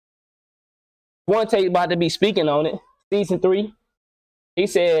Fuente about to be speaking on it. Season 3. He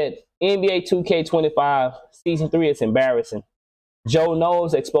said NBA 2K25 Season 3 is embarrassing. Joe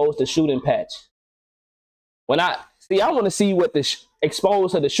Knowles exposed the shooting patch. I want to see what the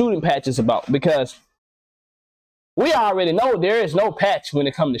expose of the shooting patch is about, because we already know there is no patch when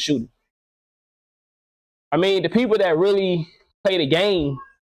it comes to shooting. I mean, the people that really play the game,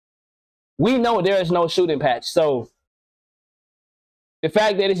 we know there is no shooting patch. So the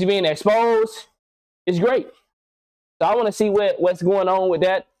fact that it's being exposed is great. So I want to see what's going on with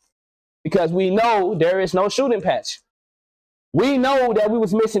that, because we know there is no shooting patch. We know that we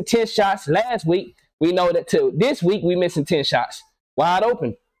was missing 10 shots last week. We know that this week we missing 10 shots. Wide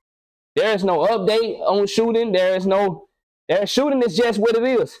open. There is no update on shooting. Shooting is just what it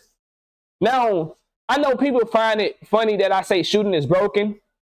is. Now, I know people find it funny that I say shooting is broken.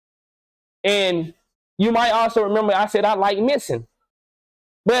 And you might also remember I said I like missing.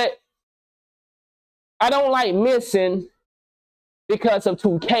 But I don't like missing because of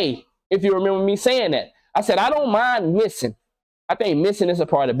 2K, if you remember me saying that. I said I don't mind missing. I think missing is a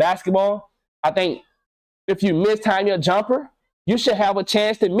part of basketball. I think if you mistime your jumper, you should have a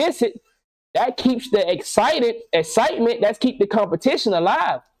chance to miss it. That keeps the excitement, that keeps the competition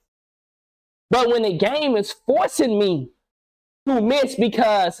alive. But when the game is forcing me to miss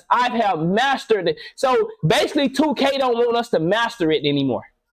because I have mastered it. So basically 2K don't want us to master it anymore.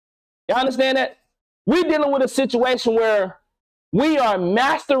 You understand that? We're dealing with a situation where we are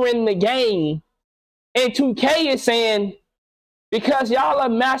mastering the game, and 2K is saying, because y'all are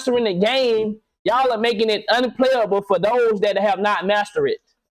mastering the game, y'all are making it unplayable for those that have not mastered it.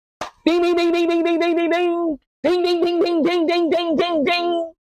 Ding, ding, ding, ding, ding, ding, ding, ding, ding. Ding, ding, ding, ding, ding, ding, ding, ding,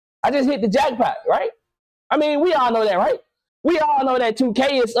 ding. I just hit the jackpot, right? I mean, we all know that, right? We all know that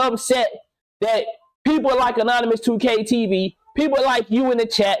 2K is upset that people like Anonymous 2K TV, people like you in the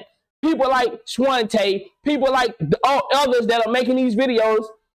chat, people like Swante, people like all others that are making these videos,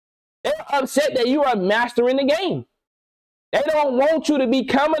 they're upset that you are mastering the game. They don't want you to be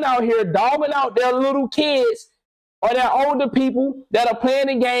coming out here dogging out their little kids or their older people that are playing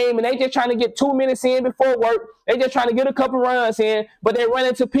the game, and they just trying to get 2 minutes in before work. They just trying to get a couple runs in, but they run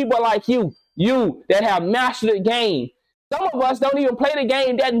into people like you that have mastered the game. Some of us don't even play the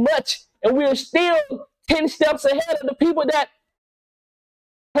game that much, and we're still 10 steps ahead of the people that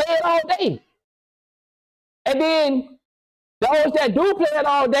play it all day. And then those that do play it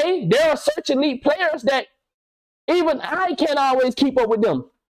all day, there are such elite players that even I can't always keep up with them.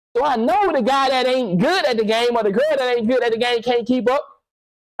 So I know the guy that ain't good at the game or the girl that ain't good at the game can't keep up.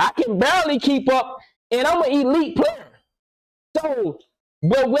 I can barely keep up, and I'm an elite player. So,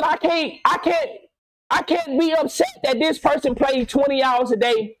 but when I can't be upset that this person plays 20 hours a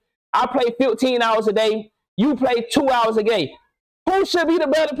day. I play 15 hours a day. You play 2 hours a day. Who should be the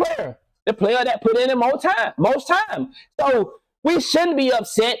better player? The player that put in the most time. So we shouldn't be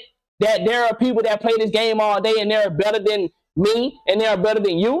upset that there are people that play this game all day and they're better than me and they're better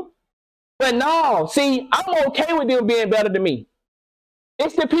than you. But no, see, I'm okay with them being better than me.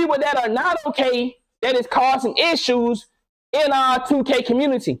 It's the people that are not okay that is causing issues in our 2K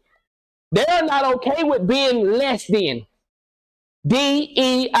community. They're not okay with being less than.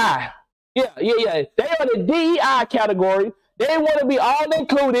 DEI. Yeah. They are the DEI category. They want to be all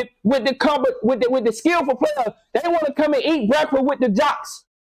included with the skillful players. They want to come and eat breakfast with the jocks.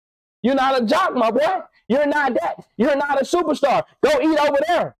 You're not a jock, my boy. You're not that. You're not a superstar. Go eat over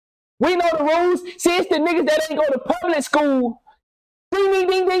there. We know the rules. See, it's the niggas that ain't go to public school. Ding, ding,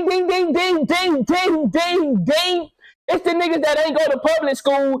 ding, ding, ding, ding, ding, ding, ding, ding, ding. It's the niggas that ain't go to public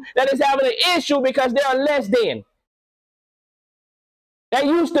school that is having an issue because they are less than. They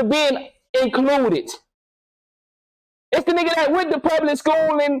used to being included. It's the nigga that went to public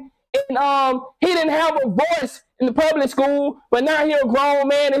school and he didn't have a voice in the public school, but now he a grown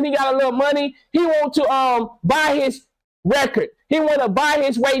man and he got a little money. He want to buy his record. He want to buy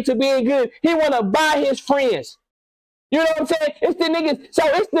his way to being good. He want to buy his friends. You know what I'm saying? It's the niggas. So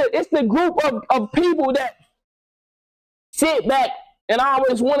it's the group of people that sit back and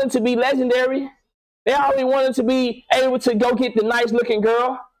always wanted to be legendary. They always wanted to be able to go get the nice looking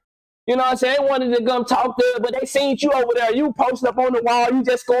girl. You know what I'm saying? They wanted to come talk to her, but they seen you over there. You posted up on the wall. You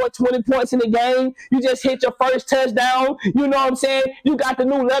just scored 20 points in the game. You just hit your first touchdown. You know what I'm saying? You got the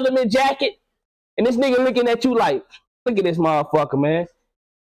new Leatherman jacket. And this nigga looking at you like, look at this motherfucker, man.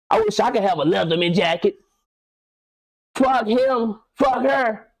 I wish I could have a Leatherman jacket. Fuck him. Fuck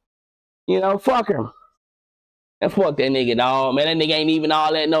her. You know, fuck her. And fuck that nigga, dog. Man, that nigga ain't even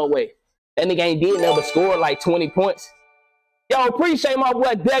all that no way. That nigga ain't did never score like 20 points. Yo, appreciate my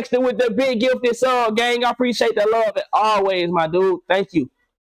boy Dexter with the big gift this gang. I appreciate the love as always, my dude. Thank you.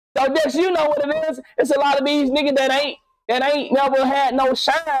 So this, you know what it is. It's a lot of these niggas that ain't never had no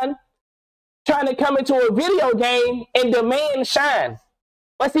shine trying to come into a video game and demand shine.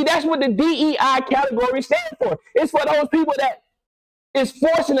 But see, that's what the DEI category stands for. It's for those people that is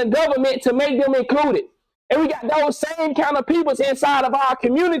forcing the government to make them included. And we got those same kind of people inside of our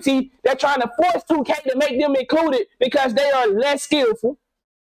community that trying to force 2K to make them included because they are less skillful.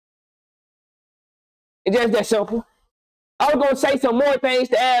 It's just that simple. I was going to say some more things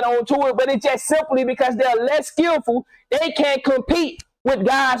to add on to it, but it's just simply because they're less skillful, they can't compete with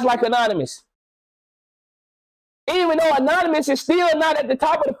guys like Anonymous. Even though Anonymous is still not at the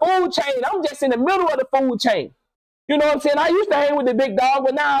top of the food chain, I'm just in the middle of the food chain. You know what I'm saying? I used to hang with the big dog,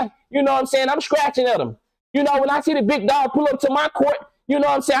 but now, you know what I'm saying, I'm scratching at him. You know, when I see the big dog pull up to my court, you know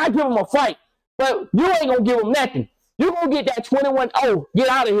what I'm saying, I give him a fight. But you ain't going to give him nothing. You're going to get that 21-0. Get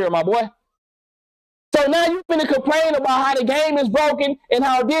out of here, my boy. So now you finna complain about how the game is broken and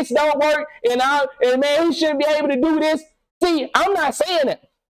how this don't work and man, he shouldn't be able to do this. See, I'm not saying that.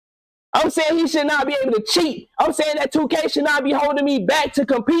 I'm saying he should not be able to cheat. I'm saying that 2K should not be holding me back to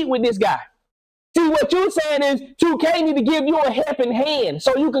compete with this guy. See, what you're saying is 2K need to give you a helping hand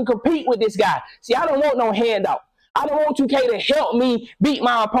so you can compete with this guy. See, I don't want no handout. I don't want 2K to help me beat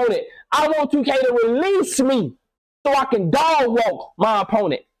my opponent. I want 2K to release me so I can dog walk my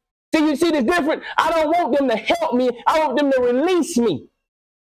opponent. See, you see this different? I don't want them to help me. I want them to release me.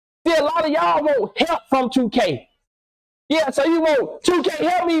 See, a lot of y'all want help from 2K. Yeah, so you want 2K,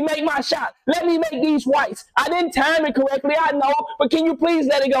 help me make my shot. Let me make these whites. I didn't time it correctly, I know, but can you please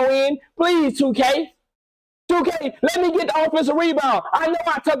let it go in? Please, 2K. 2K, let me get the offensive rebound. I know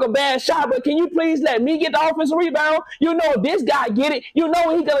I took a bad shot, but can you please let me get the offensive rebound? You know if this guy get it, you know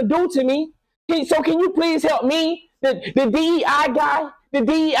what he's going to do to me. So can you please help me, the DEI guy, the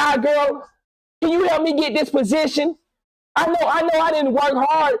DEI girl? Can you help me get this position? I know I didn't work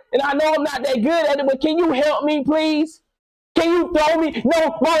hard, and I know I'm not that good at it, but can you help me, please? Can you throw me?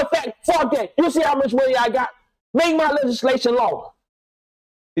 No, matter of fact, fuck that. You see how much money I got? Make my legislation law.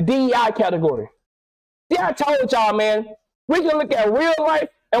 The DEI category. See, I told y'all, man, we can look at real life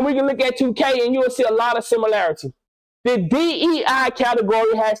and we can look at 2K and you'll see a lot of similarity. The DEI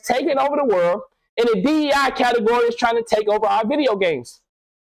category has taken over the world, and the DEI category is trying to take over our video games.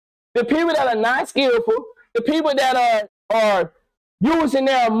 The people that are not skillful, the people that are using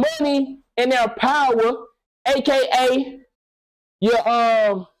their money and their power, aka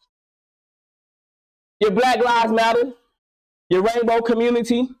your Black Lives Matter, your rainbow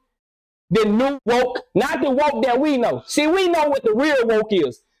community, the new woke, not the woke that we know. See, we know what the real woke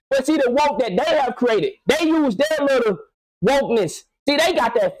is. But see, the woke that they have created, they use their little wokeness. See, they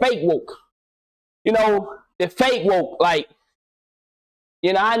got that fake woke. You know, the fake woke, like,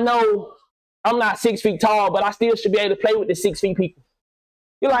 you know, I know I'm not 6 feet tall, but I still should be able to play with the 6 feet people.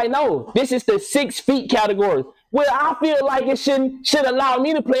 You're like, no, this is the 6 feet category. Well, I feel like it should allow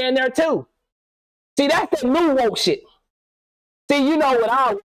me to play in there too. See, that's the new woke shit. See, you know what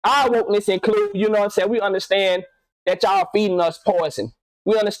our wokeness include, you know what I'm saying? We understand that y'all feeding us poison.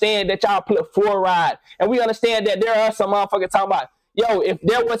 We understand that y'all put fluoride. And we understand that there are some motherfuckers talking about, yo, if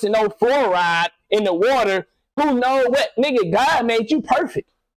there wasn't no fluoride in the water, who knows what? Nigga, God made you perfect.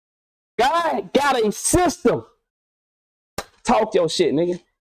 God got a system. Talk your shit, nigga.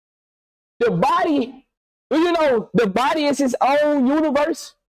 The body, you know, the body is its own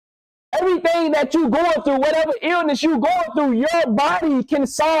universe. Everything that you going through, whatever illness you going through, your body can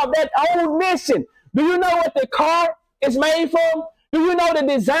solve that own mission. Do you know what the car is made from? Do you know the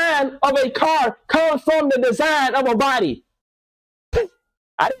design of a car comes from the design of a body?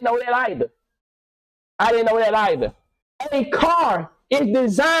 I didn't know that either. I didn't know that either. A car is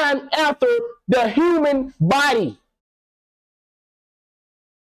designed after the human body.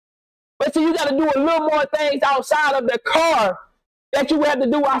 But see, you got to do a little more things outside of the car that you have to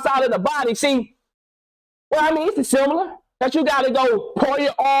do outside of the body. See, well, I mean, it's similar. That you got to go pour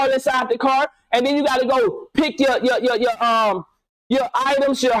your oil inside the car, and then you got to go pick your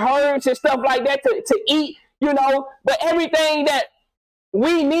items, your herbs and stuff like that to eat, you know. But everything that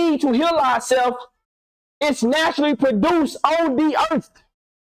we need to heal ourselves is naturally produced on the earth.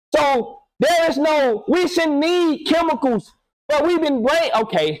 So there is no, we shouldn't need chemicals, but we've been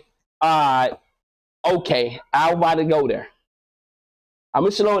okay, I'm about to go there. I'm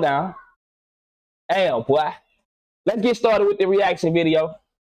gonna slow down. Damn, boy. Let's get started with the reaction video.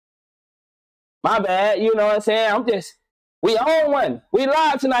 My bad, you know what I'm saying? We on one. We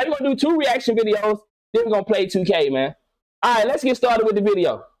live tonight. We're gonna do 2 reaction videos, then we're gonna play 2K, man. All right, let's get started with the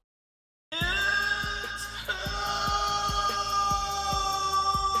video.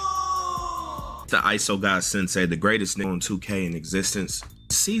 The ISO God Sensei, the greatest nigga on 2K in existence.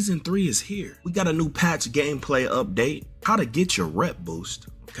 Season 3 is here. We got a new patch gameplay update, how to get your rep boost,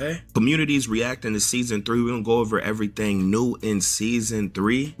 okay? Communities reacting to Season 3. We're gonna go over everything new in Season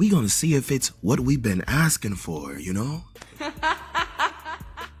 3. We're gonna see if it's what we've been asking for, you know?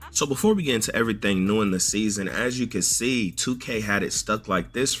 So before we get into everything new in the season, as you can see, 2K had it stuck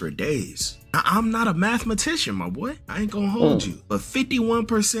like this for days. Now, I'm not a mathematician, my boy. I ain't gonna hold you. But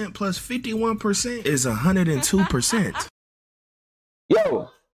 51% plus 51% is 102%. Yo,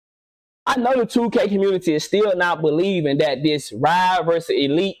 I know the 2K community is still not believing that this Rise versus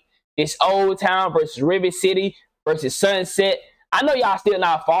Elite, this Old Town versus Rivet City versus Sunset, I know y'all still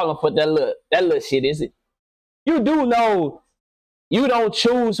not falling for that little shit, is it? You do know you don't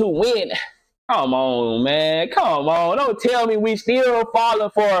choose who win. Come on, man. Come on. Don't tell me we still falling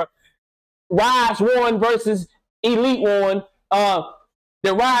for Rise 1 versus Elite 1.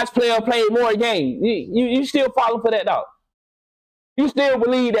 The Rise player played more games. You still falling for that, dog? You still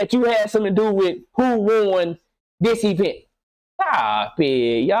believe that you had something to do with who won this event? Stop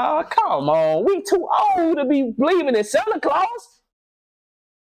it, y'all. Come on. We too old to be believing in Santa Claus.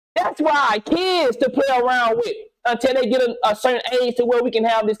 That's why kids to play around with until they get a certain age to where we can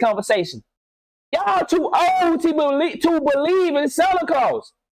have this conversation. Y'all too old to believe in Santa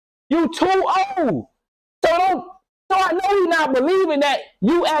Claus. You too old. So I know you're not believing that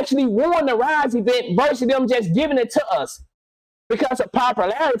you actually won the Rise event versus them just giving it to us. Because of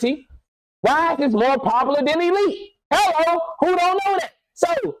popularity, Rise is more popular than Elite. Hello, who don't know that? So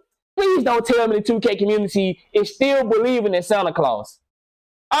please don't tell me the 2K community is still believing in Santa Claus.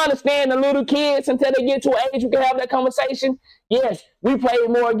 I understand the little kids until they get to an age we can have that conversation. Yes, we played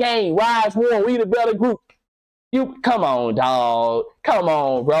more games. Rise won. We the better group. You come on, dog. Come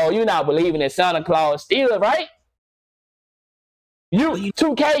on, bro. You're not believing in Santa Claus still, right?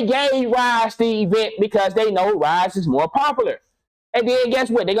 2K gave Rise the event because they know Rise is more popular. And then guess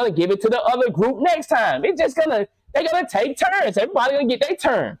what? They're gonna give it to the other group next time. They're gonna take turns. Everybody gonna get their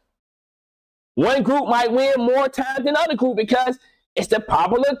turn. One group might win more times than other group because it's the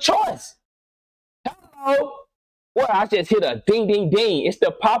popular choice. Hello. Well, I just hit a ding, ding, ding. It's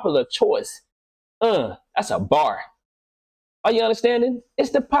the popular choice. That's a bar. Are you understanding?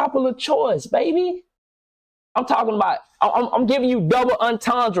 It's the popular choice, baby. I'm talking about, I'm giving you double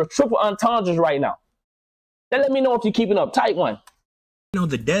entendre, triple entendres right now. Then let me know if you're keeping up. Type 1. You know,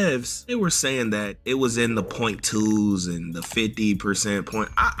 the devs, they were saying that it was in the 0.2s and the 50% point.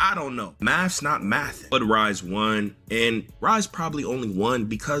 I don't know. Math's not math. But Rise won, and Rise probably only won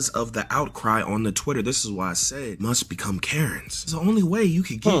because of the outcry on the Twitter. This is why I said must become Karens. It's the only way you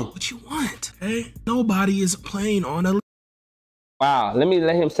could get what you want, okay? Nobody is playing on a... Wow, let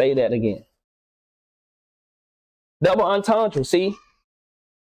him say that again. Double entendre, see?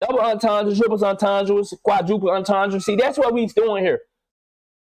 Double entendre, triple entendre, quadruple entendre. See, that's what we doing here.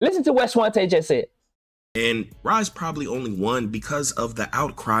 Listen to what Swante just said. And Rise probably only won because of the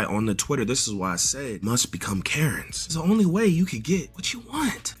outcry on the Twitter. This is why I said must become Karens. It's the only way you could get what you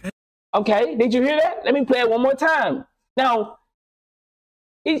want. Okay, did you hear that? Let me play it one more time. Now,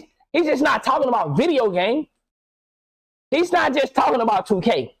 he's just not talking about video game. He's not just talking about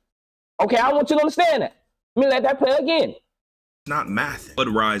 2K. Okay, I want you to understand that. Let me let that play again. Not math, but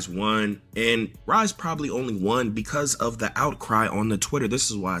Rise won, and Rise probably only won because of the outcry on the Twitter.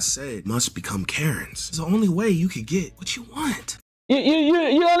 This is why I said must become Karens. It's the only way you could get what you want.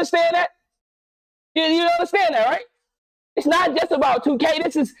 You understand that? You understand that, right? It's not just about 2K.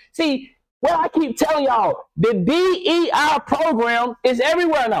 This is, see, what I keep telling y'all, the DEI program is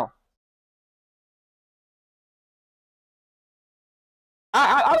everywhere now.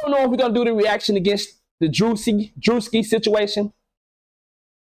 I don't know if we're gonna do the reaction against the Drewski situation.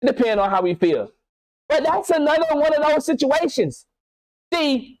 It depends on how we feel. But that's another one of those situations.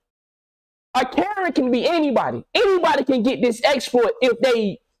 See, a Karen can be anybody. Anybody can get this exploit if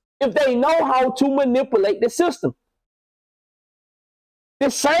they know how to manipulate the system.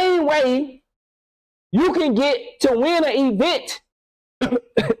 The same way you can get to win an event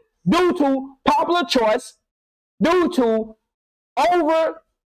due to popular choice, due to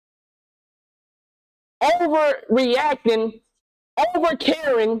overreacting, over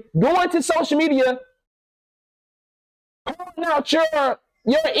caring, going to social media, pointing out your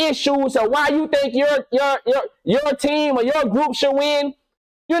issues or why you think your team or your group should win.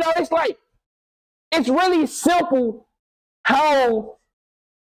 You know, it's like, it's really simple how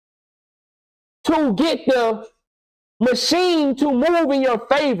to get the machine to move in your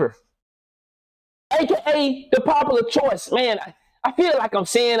favor, aka the popular choice. Man, I feel like I'm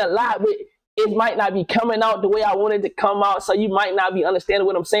saying a lot, but it might not be coming out the way I wanted to come out, so you might not be understanding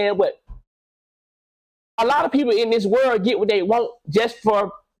what I'm saying. But A lot of people in this world get what they want just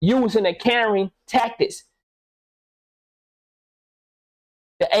for using the caring tactics.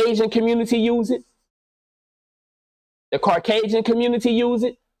 The Asian community use it. The Caucasian community use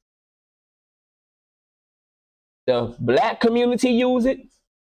it. The black community use it.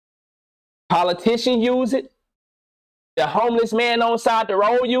 Politicians use it. The homeless man on the side of the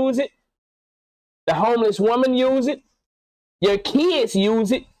road use it. The homeless woman use it. Your kids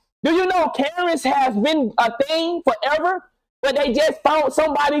use it. Do you know Karens has been a thing forever? But they just found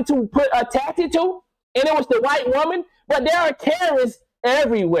somebody to put a tactic to, and it was the white woman. But there are Karens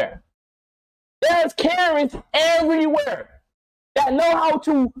everywhere. There's Karens everywhere that know how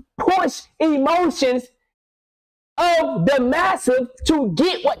to push emotions of the masses to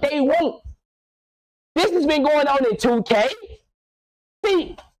get what they want. This has been going on in 2K.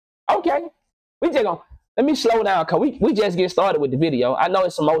 See, okay, we just gonna, let me slow down because we just get started with the video. I know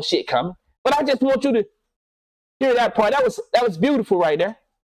it's some more shit coming, but I just want you to hear that part. That was beautiful right there.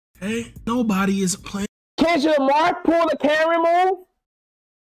 Hey, nobody is playing. Kendrick Lamar pull a Karen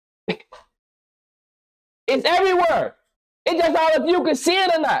move. It's everywhere. It's just all if you can see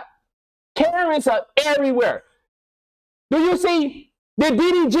it or not. Karens are everywhere. Do you see the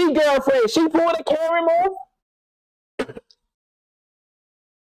BDG girlfriend? She pulled a Karen move.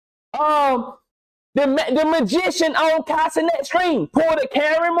 The magician on Castanet Stream pulled a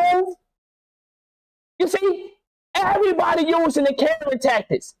Karen move. You see, everybody using the Karen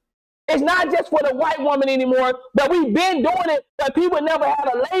tactics. It's not just for the white woman anymore, but we've been doing it, but people never had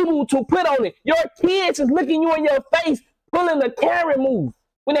a label to put on it. Your kids is looking you in your face, pulling the Karen move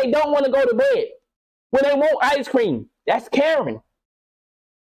when they don't want to go to bed, when they want ice cream. That's Karen.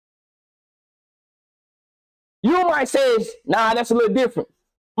 You might say, nah, that's a little different.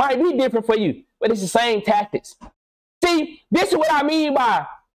 Might be different for you, but it's the same tactics. See, this is what I mean by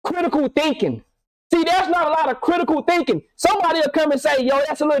critical thinking. See, there's not a lot of critical thinking. Somebody will come and say, yo,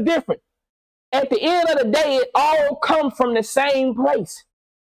 that's a little different. At the end of the day, it all comes from the same place.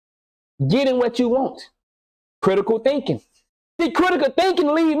 Getting what you want. Critical thinking. See, critical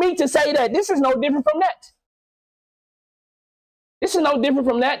thinking lead me to say that this is no different from that. This is no different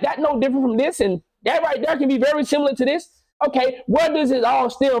from that. That's no different from this. And that right there can be very similar to this. Okay, where does it all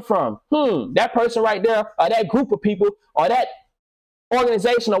stem from? That person right there, or that group of people, or that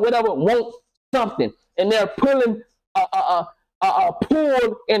organization, or whatever, want something, and they're pulling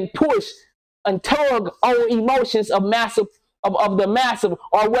pull and push and tug on emotions of the massive,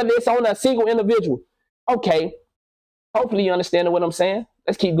 or whether it's on a single individual. Okay, hopefully you understand what I'm saying.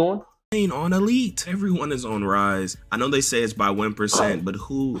 Let's keep going. On elite, everyone is on Rise. I know they say it's by 1%, but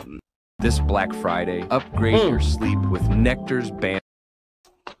who? This Black Friday, upgrade your sleep with Nectar's band.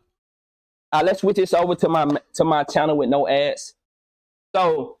 Let's switch this over to my channel with no ads.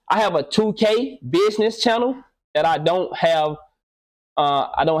 So I have a 2K business channel that I don't have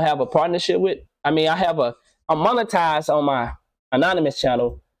a partnership with. I mean, I'm monetized on my anonymous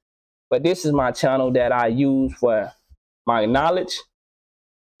channel, but this is my channel that I use for my knowledge.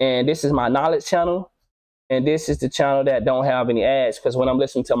 And this is my knowledge channel. And this is the channel that don't have any ads, because when I'm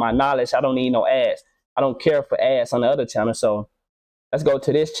listening to my knowledge, I don't need no ads. I don't care for ads on the other channel. So let's go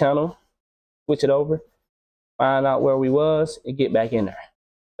to this channel, switch it over, find out where we was, and get back in there.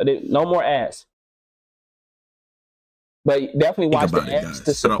 But no more ads. But definitely watch the ads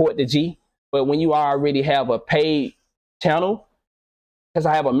to support the G. But when you already have a paid channel, because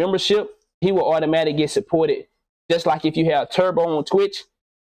I have a membership, he will automatically get supported. Just like if you have Turbo on Twitch,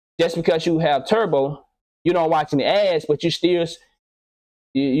 just because you have Turbo, you don't watch any ads, but Twitch still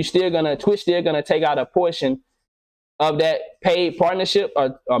gonna take out a portion of that paid partnership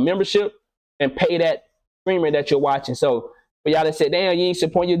or membership and pay that streamer that you're watching. So for y'all that said, damn, you ain't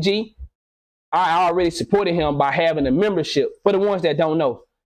support your G, I already supported him by having a membership, for the ones that don't know.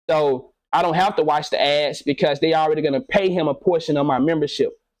 So I don't have to watch the ads because they already gonna pay him a portion of my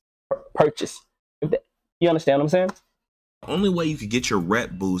membership purchase. You understand what I'm saying? The only way you could get your rep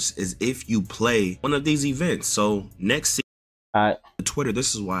boost is if you play one of these events. So next season, Twitter,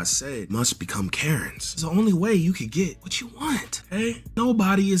 this is why I said must become Karens. It's the only way you could get what you want. Okay,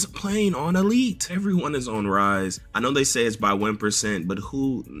 nobody is playing on elite. Everyone is on Rise. I know they say it's by 1%, but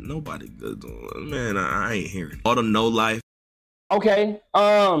who? Nobody. Man, I ain't hearing all the no life. Okay,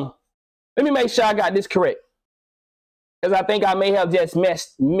 let me make sure I got this correct, because I think I may have just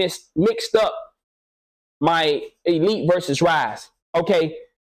mixed up my elite versus Rise. Okay,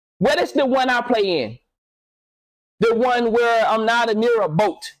 what is the one I play in? The one where I'm not near a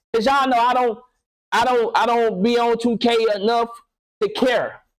boat. Cause y'all know I don't be on 2K enough to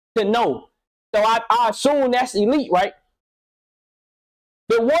care, to know. So I assume that's elite, right?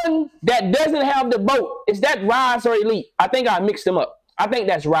 The one that doesn't have the boat, is that Rise or Elite? I think I mixed them up. I think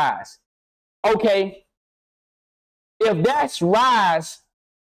that's Rise. Okay. If that's Rise,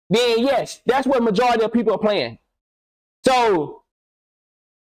 then yes, that's what majority of people are playing. So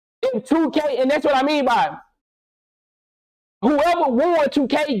if 2K, and that's what I mean by whoever won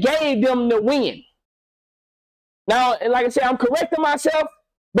 2K gave them the win. Now, like I said, I'm correcting myself,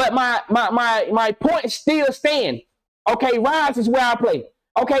 but my point still stand. Okay, Rise is where I play.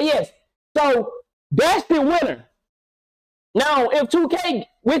 Okay, yes. So that's the winner. Now, if 2K,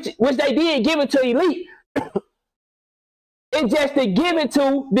 which they did give it to Elite, it's just to give it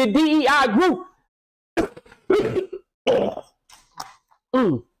to the DEI group.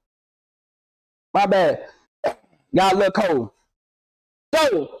 My bad. Got a little cold.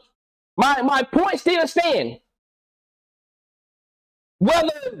 So my point still stands.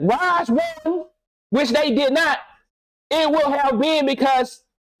 Whether Rise won, which they did not, it will have been because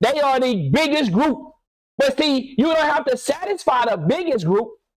they are the biggest group. But see, you don't have to satisfy the biggest group.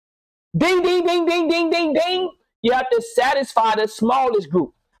 Ding, ding, ding, ding, ding, ding, ding. You have to satisfy the smallest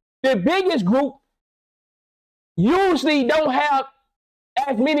group. The biggest group usually don't have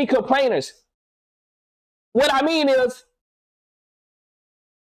as many complainers. What I mean is,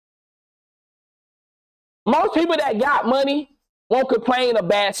 most people that got money won't complain of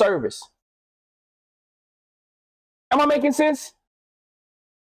bad service. Am I making sense?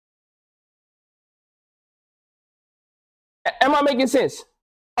 Am I making sense?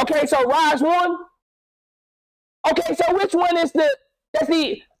 Okay, so Rise won. Okay, so which one is that's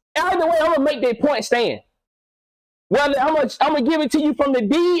the, either way, I'm gonna make that point stand. Whether I'm gonna give it to you from the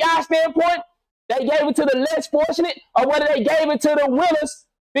DEI standpoint, they gave it to the less fortunate, or whether they gave it to the winners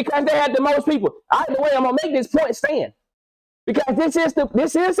because they had the most people. Either way, I'm gonna make this point stand. Because this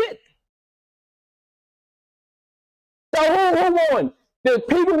is it. So who won? The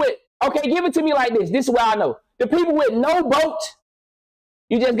people with, okay, give it to me like this. This is what I know. The people with no boat,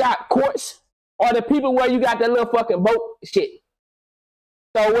 you just got courts, or the people where you got that little fucking boat shit.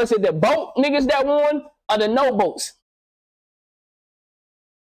 So was it the boat niggas that won, or the no boats?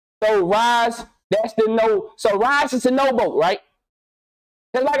 So Rise, that's the no. So Rise is a no boat, right?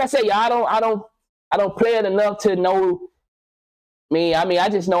 Cause like I said, y'all, I don't play it enough to know. I mean, I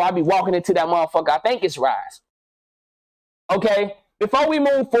just know I be walking into that motherfucker. I think it's Rise. Okay. Before we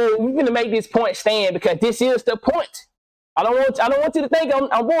move forward, we're gonna make this point stand because this is the point. I don't want you to think I'm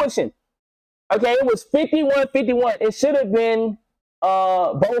bullshitting. Okay, it was 51-51. It should have been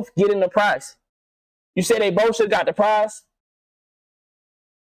both getting the prize. You said they both should have got the prize.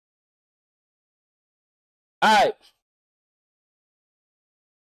 All right.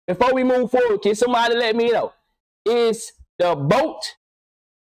 Before we move forward, can somebody let me know? Is the boat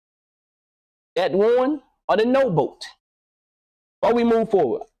that won or the no boat? Before we move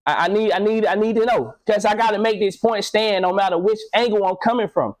forward, I need to know, because I got to make this point stand no matter which angle I'm coming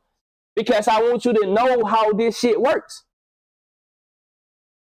from, because I want you to know how this shit works.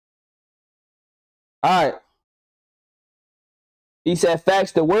 All right. He said,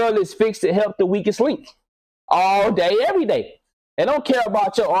 facts, the world is fixed to help the weakest link all day, every day. They don't care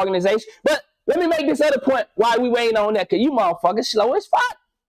about your organization. But let me make this other point while we waiting on that, because you motherfuckers slow as fuck.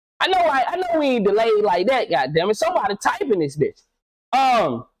 I know we ain't delayed like that, goddammit. Somebody typing this bitch.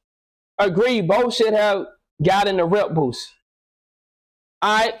 Agree, both should have gotten the rep boost.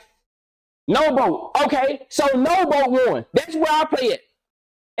 All right. No boat. Okay, so no boat won. That's where I play it.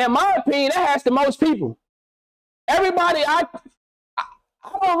 In my opinion, that has the most people. Everybody, I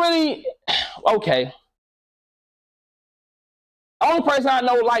don't really, okay. Only person I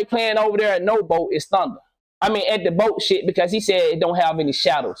know like playing over there at no boat is Thunder. I mean, at the boat shit, because he said it don't have any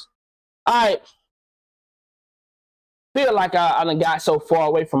shadows. All right. Feel like I done got so far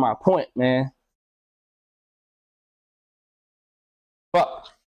away from my point, man. But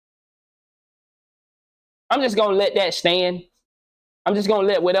I'm just going to let that stand. I'm just going to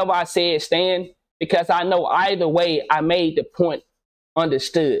let whatever I said stand, because I know either way I made the point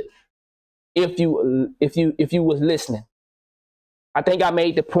understood. If you was listening. I think I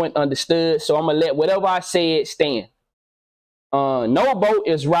made the point understood, so I'm going to let whatever I said stand. No boat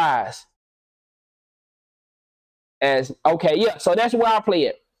is Rise. As okay, yeah, so that's where I play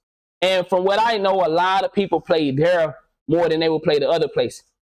it. And from what I know, a lot of people play there more than they will play the other place.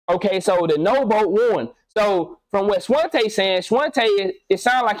 Okay, so the no boat won. So from what Swante saying, Swante, it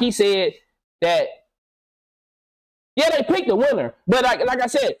sounded like he said that, yeah, they picked the winner. But like I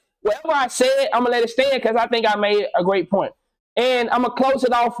said, whatever I said, I'm going to let it stand because I think I made a great point. And I'm going to close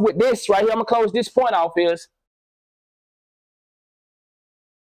it off with this right here. I'm going to close this point off is,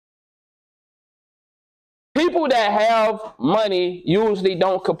 People that have money usually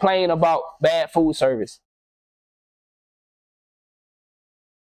don't complain about bad food service.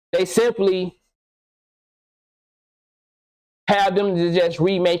 They simply have them to just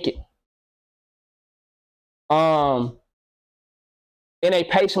remake it. And they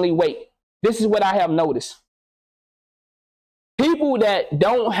patiently wait. This is what I have noticed. People that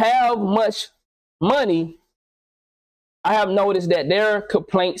don't have much money, I have noticed that their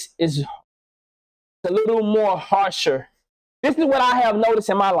complaints is a little more harsher. This is what I have noticed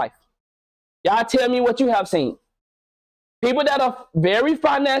in my life. Y'all tell me what you have seen. People that are very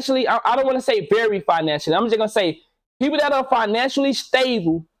financially, I don't want to say very financially, I'm just going to say people that are financially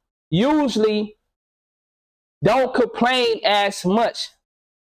stable usually don't complain as much.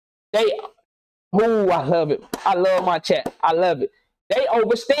 I love it. I love my chat. I love it. They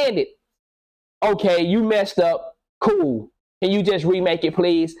overstand it. Okay, you messed up. Cool. Can you just remake it,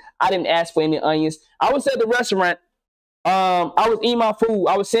 please? I didn't ask for any onions. I was at the restaurant. I was eating my food.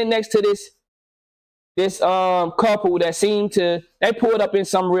 I was sitting next to this couple that seemed to, they pulled up in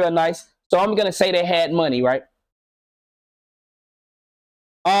something real nice. So I'm gonna say they had money, right?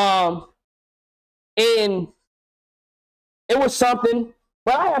 And it was something,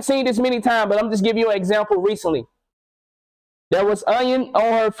 but I have seen this many times, but I'm just giving you an example recently. There was onion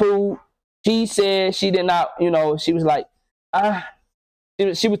on her food. She said she did not, she was like,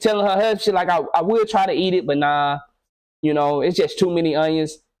 she was telling her husband, she like, I will try to eat it, but nah, it's just too many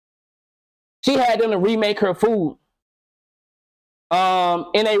onions. She had them to remake her food.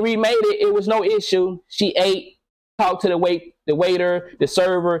 And they remade it. It was no issue. She ate, talked to the waiter, the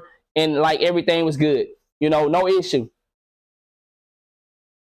server, and like everything was good. No issue.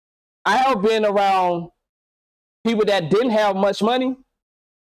 I have been around people that didn't have much money,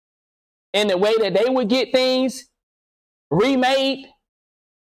 and the way that they would get things remade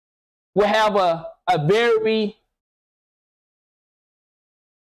would have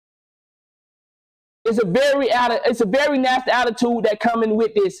it's a very nasty attitude that coming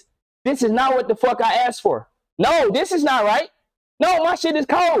with this. This is not what the fuck I asked for. No, this is not right. No, my shit is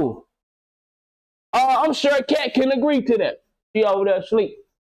cold. I'm sure Kat can agree to that. She over there asleep.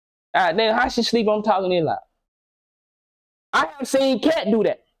 Then how she sleep? I'm talking in loud. I have seen Kat do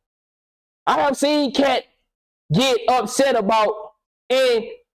that. I have seen Kat get upset about, and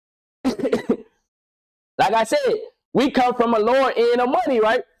like I said, we come from a lower end of money,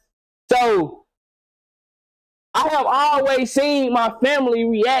 right? So I have always seen my family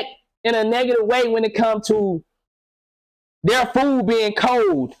react in a negative way when it comes to their food being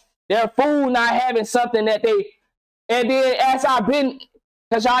cold, their food not having something that they, and then as I've been,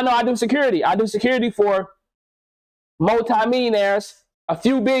 because y'all know I do security. I do security for multi-millionaires, a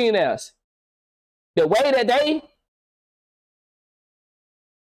few billionaires. The way that they,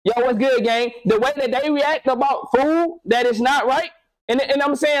 what's good, gang? The way that they react about food that is not right, and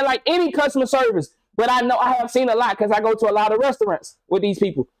I'm saying like any customer service, but I know I have seen a lot because I go to a lot of restaurants with these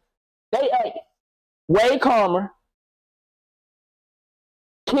people. They act way calmer.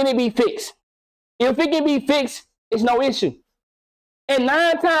 Can it be fixed? If it can be fixed, it's no issue. And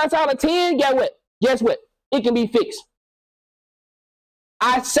 9 times out of 10, guess what? It can be fixed.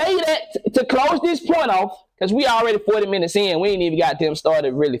 I say that to close this point off, because we already 40 minutes in. We ain't even got them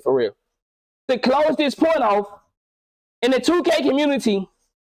started really for real. To close this point off, in the 2K community,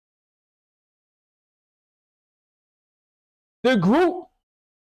 the group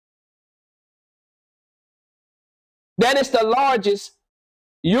that is the largest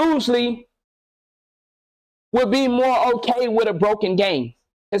usually would be more okay with a broken game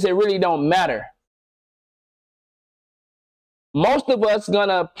because it really don't matter. Most of us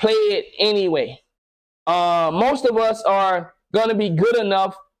gonna play it anyway. Most of us are gonna be good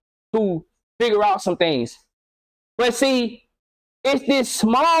enough to figure out some things. But see, it's this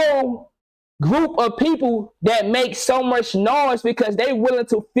small group of people that make so much noise because they willing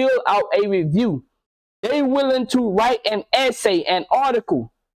to fill out a review. They willing to write an essay, an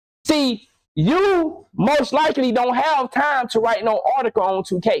article. See, you most likely don't have time to write no article on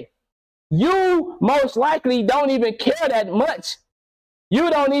 2K. You most likely don't even care that much. You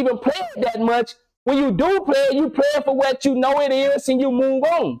don't even play it that much. When you do play it, you play it for what you know it is and you move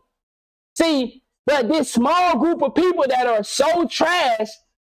on. See, but this small group of people that are so trash,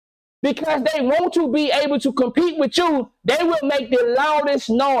 because they want to be able to compete with you, they will make the loudest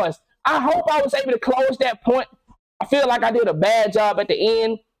noise. I hope I was able to close that point. I feel like I did a bad job at the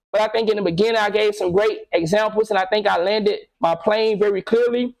end, but I think in the beginning I gave some great examples, and I think I landed my plane very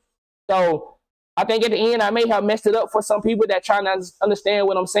clearly. So I think at the end I may have messed it up for some people that trying to understand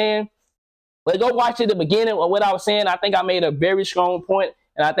what I'm saying. But go watch it at the beginning of what I was saying. I think I made a very strong point,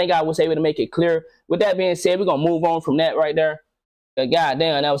 And I think I was able to make it clear. With that being said, we're going to move on from that right there. But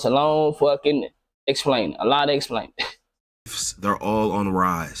goddamn, that was a long fucking explain. A lot of explain. They're all on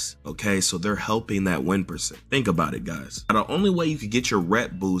rise, okay? So they're helping that win percent. Think about it, guys. The only way you could get your rep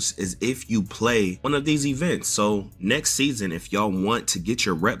boost is if you play one of these events. So next season, if y'all want to get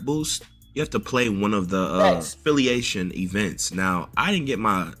your rep boost, you have to play one of the affiliation events. Now, I didn't get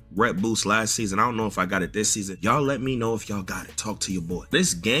my rep boost last season. I don't know if I got it this season. Y'all let me know if y'all got it. Talk to your boy.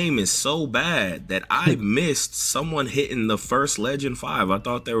 This game is so bad that I missed someone hitting the first Legend 5. I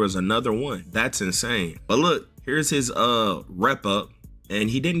thought there was another one. That's insane. But look, here's his rep up. And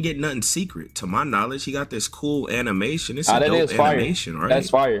he didn't get nothing secret. To my knowledge, he got this cool animation. It's a dope animation, right? That's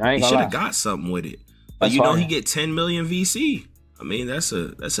fire. I ain't gonna lie. He should have got something with it. But you know, he get 10 million VC. I mean, that's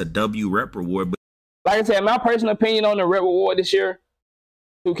a W rep reward. But like I said, my personal opinion on the rep reward this year,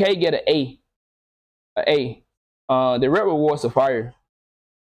 2K get an A. The rep rewards are fire.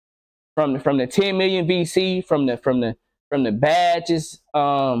 From the 10 million VC, from the badges,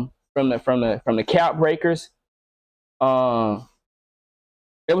 from the cap breakers. There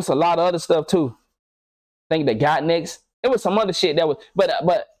was a lot of other stuff too. I think they got next. There was some other shit that was, but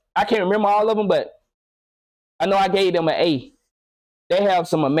I can't remember all of them. But I know I gave them an A. They have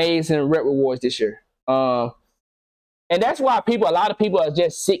some amazing rep rewards this year. And that's why a lot of people are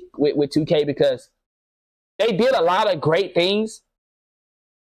just sick with 2K, because they did a lot of great things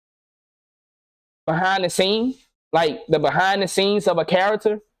behind the scenes, like the behind the scenes of a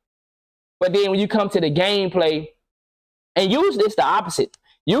character. But then when you come to the gameplay, and usually it's the opposite.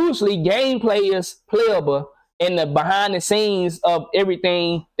 Usually gameplay is playable, and the behind the scenes of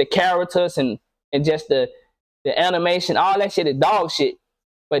everything, the characters and just the animation, all that shit is dog shit.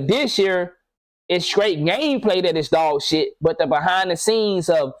 But this year, it's straight gameplay that is dog shit. But the behind the scenes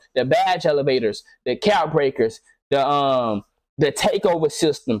of the badge elevators, the cap breakers, the takeover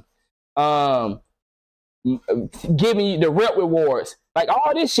system, giving you the rep rewards, like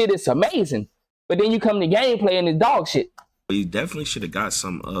all this shit is amazing. But then you come to gameplay and it's dog shit. You definitely should have got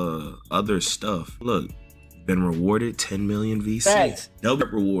some other stuff. Look. Been rewarded 10 million VC. Thanks. No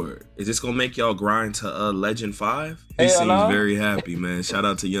reward. Is this gonna make y'all grind to Legend 5? He seems very happy, man. Shout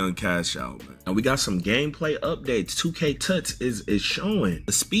out to Young Cash Out, man. Now we got some gameplay updates. 2K Tuts is showing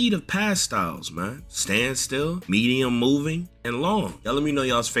the speed of pass styles, man. Stand still, medium moving, and long. Y'all let me know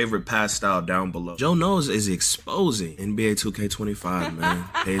y'all's favorite pass style down below. Joe Knows is exposing NBA 2K25, man.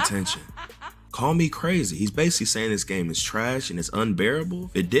 Pay attention. Call me crazy. He's basically saying this game is trash and it's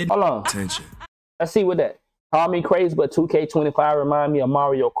unbearable. It did. Hold on. Attention. Let's see what that. Call me crazy, but 2K25 remind me of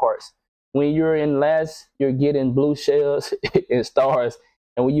Mario Karts. When you're in last, you're getting blue shells and stars.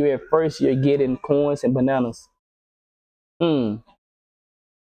 And when you're at first, you're getting coins and bananas. What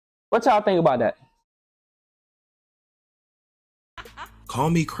y'all think about that? Call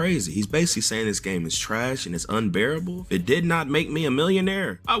me crazy. He's basically saying this game is trash and it's unbearable. If it did not make me a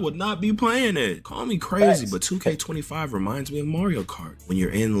millionaire, I would not be playing it. Call me crazy, but 2K25 reminds me of Mario Kart. When you're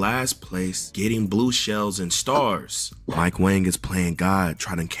in last place, getting blue shells and stars. Mike Wang is playing God,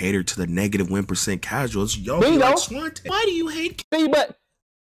 trying to cater to the negative win percent casuals. Yo, like Swante. Why do you hate? See,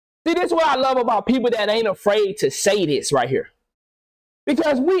 this is what I love about people that ain't afraid to say this right here.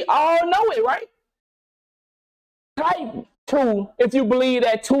 Because we all know it, right? Type 2, if you believe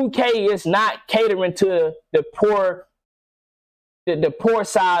that 2K is not catering to the poor, the poor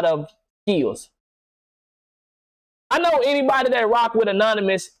side of skills. I know anybody that rock with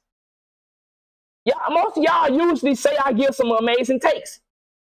Anonymous, yeah, most of y'all usually say I give some amazing takes.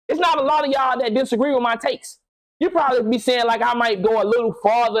 It's not a lot of y'all that disagree with my takes. You probably be saying like I might go a little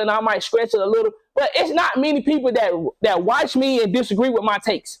farther and I might stretch it a little, but it's not many people that watch me and disagree with my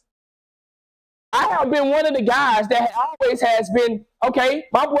takes. I have been one of the guys that always has been, okay,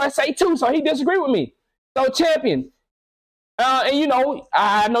 my boy say 2, so he disagree with me. So champion. And you know,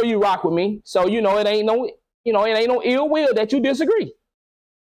 I know you rock with me. So you know it ain't no ill will that you disagree.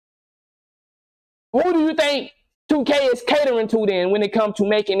 Who do you think 2K is catering to then when it comes to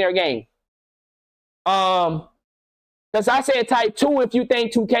making their game? Because I said type 2 if you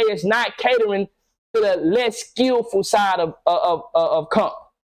think 2K is not catering to the less skillful side of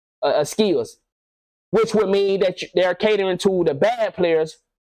skills. Which would mean that they're catering to the bad players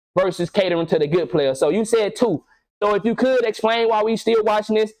versus catering to the good players. So you said 2. So if you could explain why we still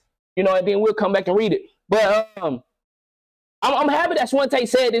watching this, you know, and then we'll come back and read it. But I'm happy that Swante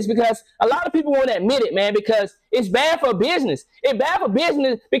said this, because a lot of people won't admit it, man, because it's bad for business. It's bad for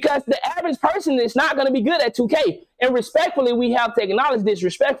business because the average person is not going to be good at 2K. And respectfully, we have to acknowledge this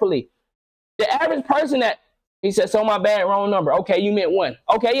respectfully. The average person that, he said, so my bad, wrong number. Okay, you meant 1.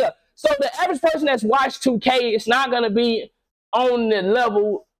 Okay, yeah. So the average person that's watched 2K is not going to be on the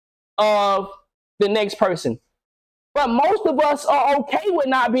level of the next person. But most of us are okay with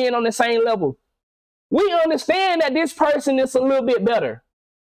not being on the same level. We understand that this person is a little bit better.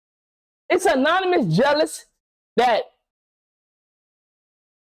 It's anonymous jealous that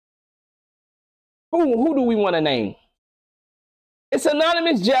who do we want to name? It's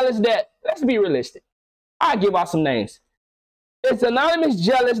anonymous jealous that, let's be realistic. I'll give out some names. It's anonymous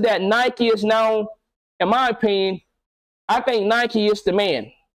jealous that Nike is now, in my opinion, I think Nike is the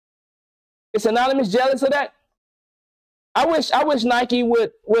man. It's anonymous jealous of that. I wish Nike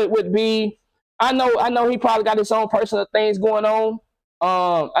would be. I know he probably got his own personal things going on.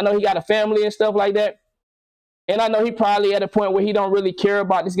 I know he got a family and stuff like that. And I know he probably at a point where he don't really care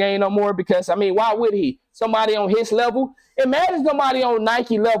about this game no more, because, I mean, why would he? Somebody on his level. Imagine somebody on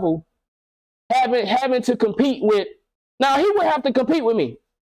Nike level having to compete with. Now, he would have to compete with me.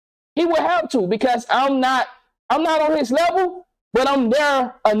 He would have to, because I'm not on his level, but I'm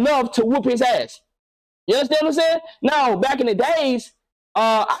there enough to whoop his ass. You understand what I'm saying? Now, back in the days,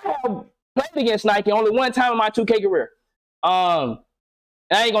 I have played against Nike only one time in my 2K career. I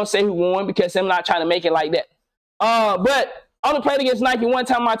ain't gonna say who won because I'm not trying to make it like that. But I only played against Nike one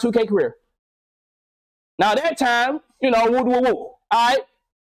time in my 2K career. Now that time, you know, woo. All right.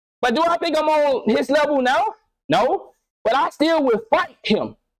 But do I think I'm on his level now? No. But I still will fight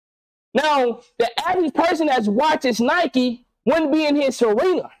him. Now, the average person that watches Nike wouldn't be in his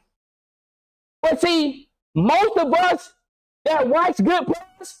arena. But see, most of us that watch good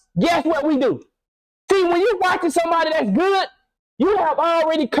players, guess what we do? See, when you're watching somebody that's good, you have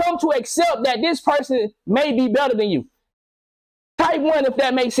already come to accept that this person may be better than you. Type 1 if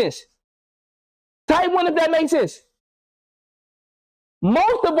that makes sense. Type 1 if that makes sense.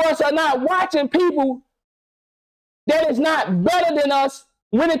 Most of us are not watching people that is not better than us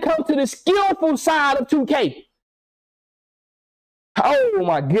when it comes to the skillful side of 2K. Oh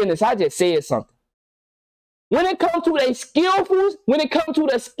my goodness, I just said something. When it comes to the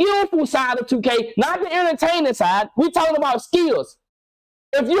skillful side of 2K, not the entertaining side, we're talking about skills.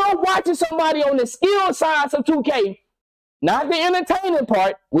 If you're watching somebody on the skill side of 2K, not the entertaining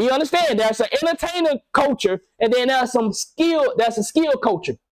part, we understand there's an entertainer culture, and then there's a skill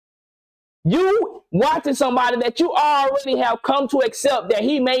culture. You watching somebody that you already have come to accept that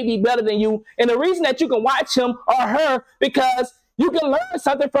he may be better than you, and the reason that you can watch him or her because you can learn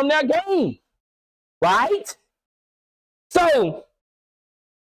something from their game, right? So,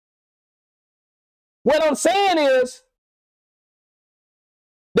 what I'm saying is,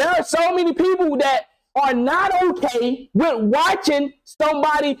 there are so many people that are not okay with watching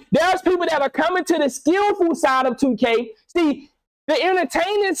somebody. There's people that are coming to the skillful side of 2K. See, the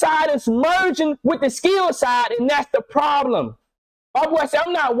entertaining side is merging with the skill side, and that's the problem. My boy said,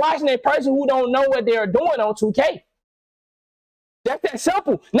 I'm not watching a person who don't know what they're doing on 2K. That's that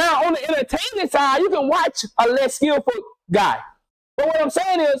simple. Now, on the entertainment side, you can watch a less skillful guy. But what I'm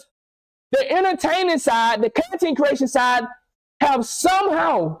saying is, the entertaining side, the content creation side, have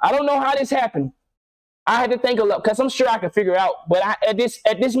somehow, I don't know how this happened. I had to think a lot because I'm sure I can figure out. But at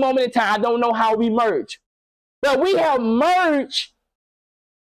this moment in time, I don't know how we merge. But we have merged.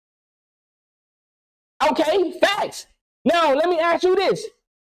 Okay, facts. Now, let me ask you this.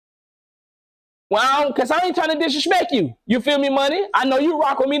 Well, because I ain't trying to disrespect you. You feel me, Money? I know you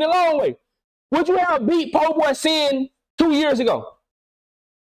rock with me the long way. Would you have beat Po Boy Sin 2 years ago?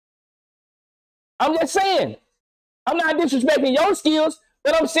 I'm just saying. I'm not disrespecting your skills,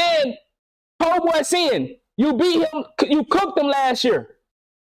 but I'm saying, Po Boy Sin, you beat him, you cooked him last year.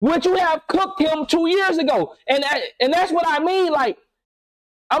 Would you have cooked him 2 years ago? And that's what I mean. Like,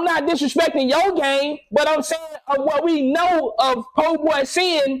 I'm not disrespecting your game, but I'm saying of what we know of Po Boy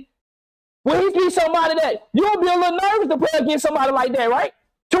Sin. Will he be somebody that you'll be a little nervous to play against somebody like that, right?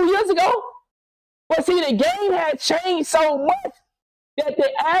 2 years ago? But see, the game had changed so much that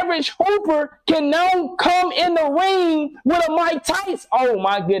the average hooper can now come in the ring with a Mike Tyson. Oh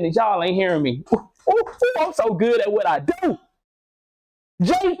my goodness, y'all ain't hearing me. Ooh, I'm so good at what I do.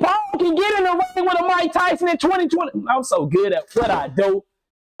 Jake Paul can get in the ring with a Mike Tyson in 2020. I'm so good at what I do.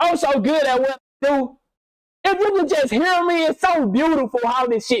 I'm so good at what I do. If you can just hear me, it's so beautiful how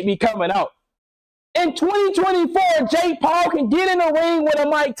this shit be coming out. In 2024, Jake Paul can get in the ring with a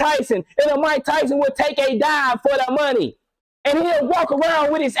Mike Tyson, and a Mike Tyson will take a dive for the money. And he'll walk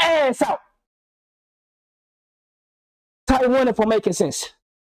around with his ass out. Type 1 if I'm making sense.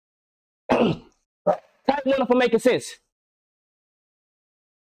 Type 1 if I'm making sense.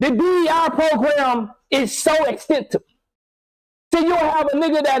 The DEI program is so extensive. So you'll have a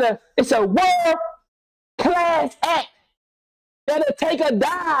nigga that it's a world-class act that'll take a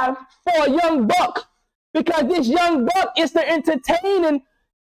dive for a young buck. Because this young buck is the entertaining.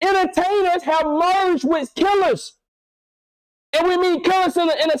 Entertainers have merged with killers. And we mean killers in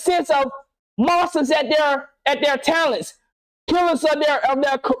a sense of monsters at their talents, killers of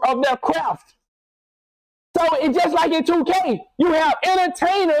their craft. So it's just like in 2K, you have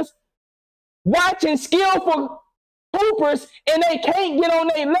entertainers watching skillful hoopers and they can't get on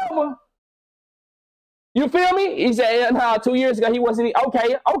their level. You feel me? He said, no, 2 years ago he wasn't.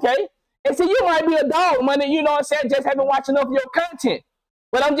 Okay. And see, you might be a dog, man. You know what I'm saying? Just haven't watched enough of your content.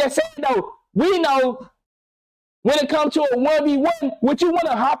 But I'm just saying though, we know when it comes to a 1v1, would you want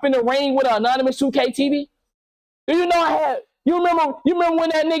to hop in the ring with an anonymous 2K TV? Do you know you remember when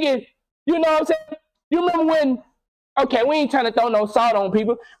that nigga, you know what I'm saying? You remember when, okay, we ain't trying to throw no salt on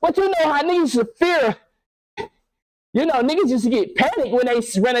people, but you know how niggas used to fear, you know, niggas used to get panicked when they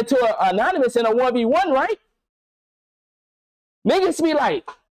ran into an anonymous in a 1v1, right? Niggas be like,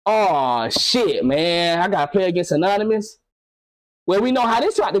 oh shit, man, I gotta play against anonymous. Well, we know how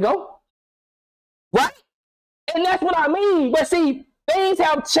this about to go, right? And that's what I mean. But see, things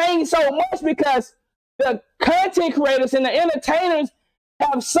have changed so much because the content creators and the entertainers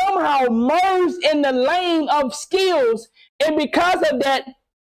have somehow merged in the lane of skills. And because of that,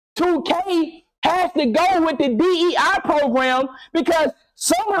 2K has to go with the DEI program because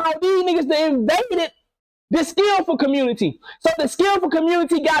somehow these niggas invaded the skillful community. So the skillful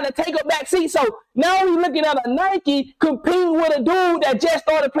community got to take a back seat. So now we're looking at a Nike competing with a dude that just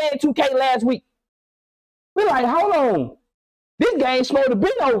started playing 2K last week. We're like, hold on. This game's supposed to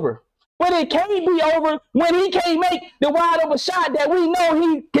be over. But it can't be over when he can't make the wide open shot that we know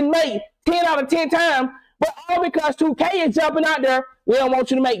he can make 10 out of 10 times. But all because 2K is jumping out there, we don't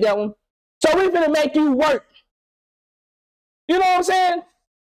want you to make that one. So we're going to make you work. You know what I'm saying?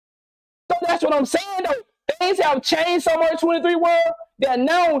 So that's what I'm saying, though. Things have changed so much in the 23 world that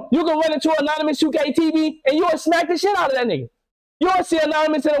now you can run into anonymous 2K TV and you'll smack the shit out of that nigga. You'll see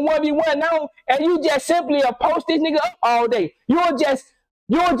anonymous in a 1v1 now, and you just simply post this nigga up all day. You'll just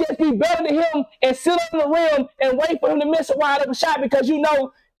be better than him and sit on the rim and wait for him to miss a wide open shot because you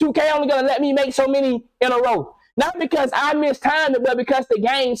know 2K only gonna let me make so many in a row. Not because I missed time, but because the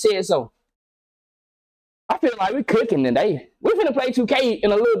game said so. I feel like we're cooking today. We're finna play 2K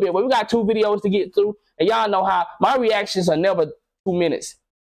in a little bit, but we got 2 videos to get through, and y'all know how my reactions are never 2 minutes.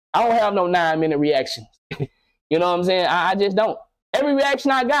 I don't have no 9-minute reactions. You know what I'm saying? I just don't. Every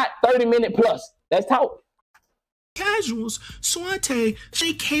reaction I got, 30-minute plus. Let's talk. Casuals. Swante,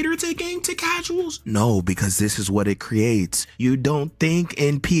 they cater the game to casuals? No, because this is what it creates. You don't think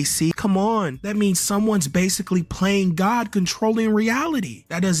in PC? Come on. That means someone's basically playing God, controlling reality.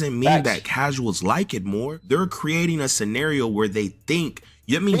 That doesn't mean that casuals like it more. They're creating a scenario where they think.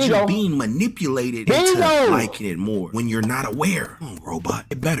 That means you're being manipulated into liking it more when you're not aware. Oh, robot.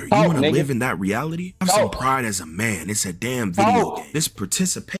 It better. You want to live in that reality? Have some pride as a man. It's a damn video game. This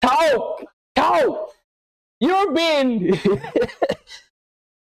participation. Talk. You're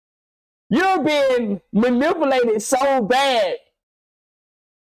being manipulated so bad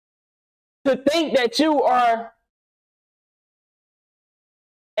to think that you are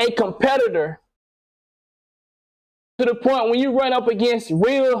a competitor to the point when you run up against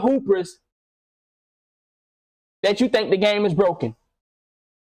real hoopers that you think the game is broken.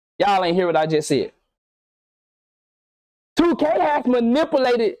 Y'all ain't hear what I just said. 2K has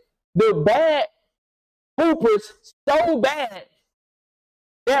manipulated the bad hoopers so bad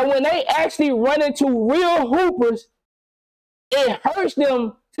that when they actually run into real hoopers, it hurts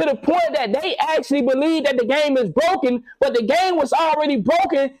them to the point that they actually believe that the game is broken, but the game was already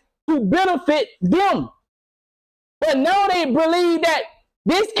broken to benefit them. But now they believe that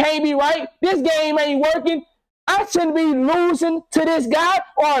this can't be right, this game ain't working, I shouldn't be losing to this guy,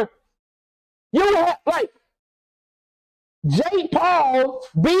 or you have, like, Jake Paul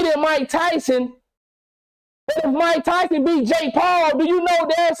beating Mike Tyson. But if Mike Tyson beat Jake Paul, do you know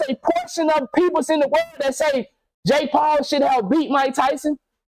there's a portion of people in the world that say Jake Paul should have beat Mike Tyson?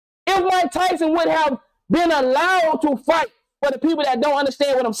 If Mike Tyson would have been allowed to fight, for the people that don't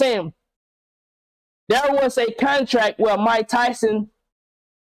understand what I'm saying, there was a contract where Mike Tyson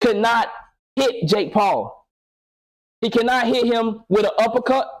could not hit Jake Paul. He cannot hit him with an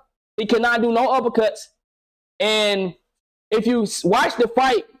uppercut. He cannot do no uppercuts. And if you watch the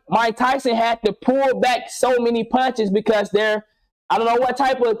fight, Mike Tyson had to pull back so many punches because I don't know what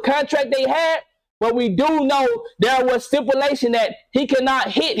type of contract they had, but we do know there was stipulation that he could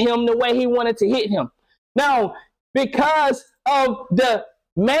not hit him the way he wanted to hit him. Now, because of the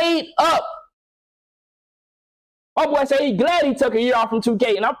made up, my boy said he's glad he took a year off from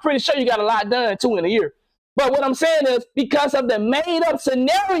 2K, and I'm pretty sure you got a lot done too in a year. But what I'm saying is because of the made up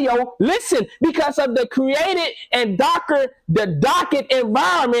scenario, listen, because of the created and the docket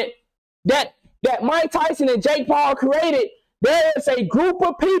environment that Mike Tyson and Jake Paul created, there is a group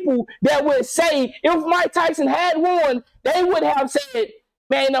of people that would say if Mike Tyson had won, they would have said,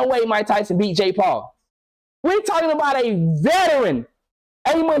 man, no way Mike Tyson beat Jake Paul. We're talking about a veteran,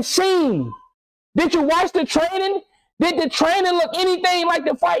 a machine. Did you watch the training? Did the training look anything like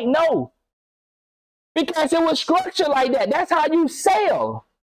the fight? No. Because it was structured like that. That's how you sell.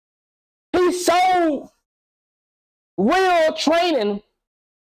 He sold real training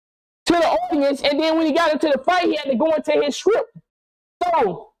to the audience, and then when he got into the fight, he had to go into his script.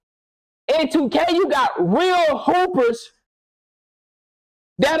 So, in 2K, you got real hoopers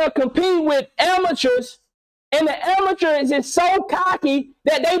that are competing with amateurs, and the amateurs is so cocky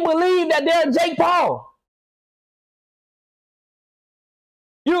that they believe that they're Jake Paul.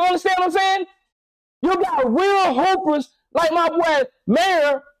 You understand what I'm saying? You got real hoopers like my boy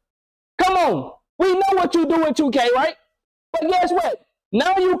Mayor. Come on. We know what you do in 2K, right? But guess what?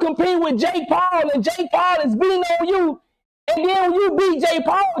 Now you compete with Jake Paul, and Jake Paul is beating on you. And then when you beat Jake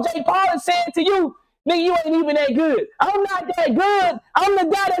Paul is saying to you, nigga, you ain't even that good. I'm not that good. I'm the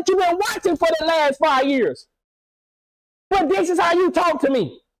guy that you've been watching for the last 5 years. But this is how you talk to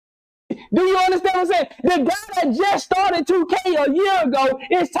me. Do you understand what I'm saying? The guy that just started 2K a year ago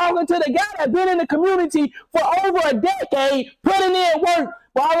is talking to the guy that's been in the community for over a decade, putting in work,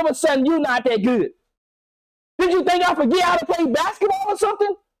 but all of a sudden you're not that good. Did you think I forget how to play basketball or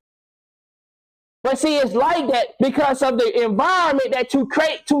something? But see, it's like that because of the environment that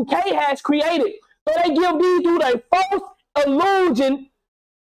 2K has created. So they give these dudes a false illusion,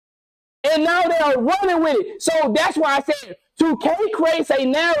 and now they are running with it. So that's why I said 2K creates a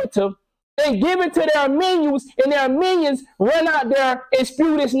narrative and give it to their minions, and their minions run out there and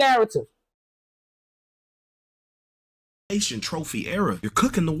spew this narrative. Trophy era, you're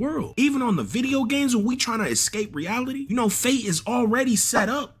cooking the world. Even on the video games when we trying to escape reality, you know, fate is already set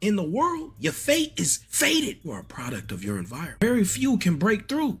up in the world. Your fate is fated. You are a product of your environment. Very few can break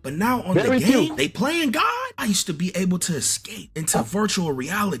through, but now on the game, they playing God. I used to be able to escape into virtual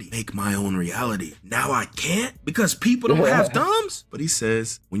reality, make my own reality. Now I can't because people don't have thumbs. But he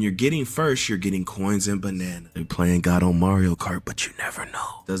says, when you're getting first, you're getting coins and bananas. They're playing God on Mario Kart, but you never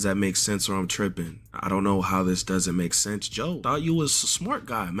know. Does that make sense or I'm tripping? I don't know how this doesn't make sense. Joe, thought you was a smart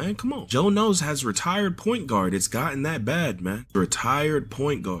guy, man. Come on. Joe Knows has retired point guard. It's gotten that bad, man. Retired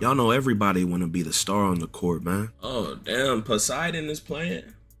point guard. Y'all know everybody want to be the star on the court, man. Oh, damn. Poseidon is playing.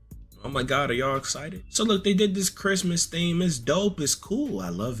 Oh my God, are y'all excited? So look, they did this Christmas theme. It's dope. It's cool. I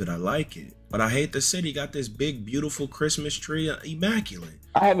love it. I like it. But I hate the city. Got this big, beautiful Christmas tree. Immaculate.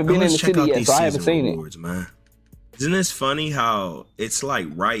 I haven't been in the city yet, so I haven't seen it. Man. Isn't this funny how it's like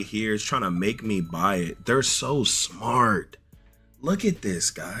right here, it's trying to make me buy it. They're so smart. Look at this,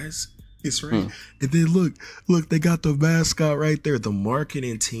 guys. It's right. And then look, they got the mascot right there. The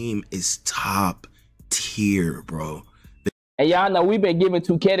marketing team is top tier, bro. And y'all know we've been giving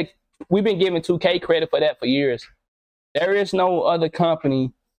 2K credit for that for years. There is no other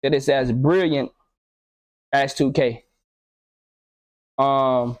company that is as brilliant as 2K.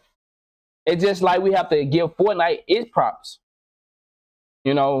 It's just like we have to give Fortnite its props.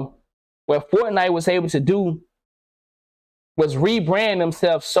 You know, what Fortnite was able to do was rebrand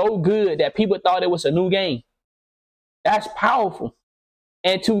themselves so good that people thought it was a new game. That's powerful.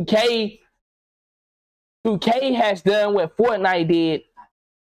 And 2K has done what Fortnite did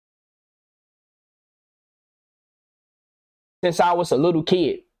since I was a little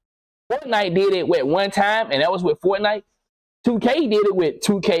kid. Fortnite did it with one time, and that was with Fortnite. 2K did it with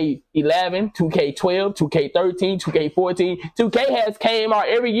 2K11, 2K12, 2K13, 2K14. 2K has came out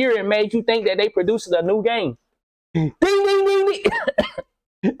every year and made you think that they produced a new game. Ding, ding, ding,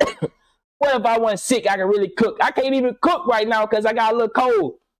 ding. What if I wasn't sick? I can really cook. I can't even cook right now because I got a little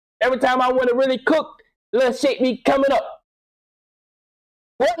cold. Every time I want to really cook, little shit be coming up.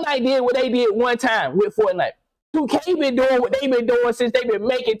 Fortnite did what they did one time with Fortnite. 2K been doing what they've been doing since they've been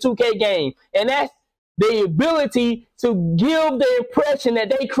making 2K games. And that's the ability to give the impression that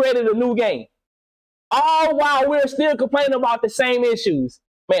they created a new game. All while we're still complaining about the same issues.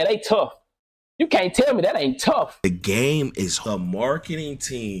 Man, they tough. You can't tell me that ain't tough. The game is the marketing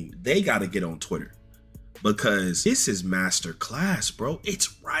team. They got to get on Twitter because this is master class, bro.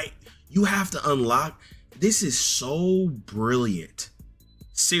 It's right. You have to unlock. This is so brilliant.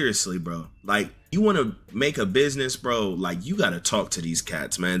 Seriously, bro. Like, you want to make a business, bro, like, you got to talk to these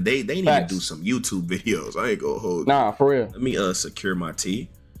cats, man. They need to do some YouTube videos. I ain't gonna hold you. Nah, for real. Let me secure my tea.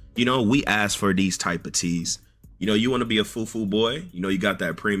 You know, we ask for these type of teas. You know, you want to be a foo-foo boy. You know, you got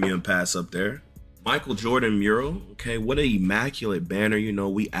that premium pass up there. Michael Jordan mural. Okay, what an immaculate banner. You know,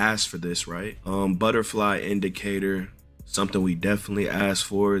 we asked for this, right? Butterfly indicator, something we definitely asked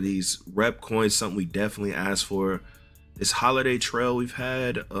for. These rep coins, something we definitely asked for. This holiday trail we've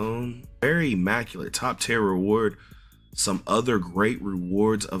had, very immaculate, top tier reward. Some other great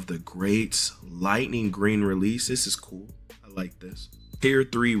rewards of the greats. Lightning green release. This is cool. I like this. Tier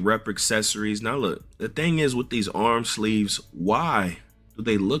 3 rep accessories. Now look, the thing is with these arm sleeves, why do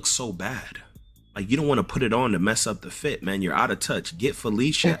they look so bad? Like, you don't want to put it on to mess up the fit, man. You're out of touch. Get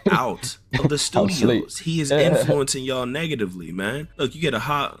Felicia out of the studios. He is influencing y'all negatively, man. Look, you get a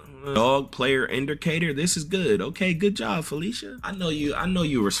hot dog player indicator. This is good. Okay, good job, Felicia. I know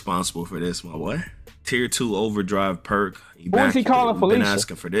you're responsible for this, my boy. Tier 2 overdrive perk. What's he calling Felicia? Been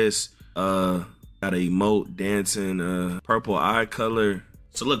asking for this. Got an emote dancing, purple eye color.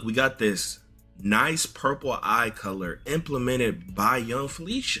 So look, we got this nice purple eye color implemented by Young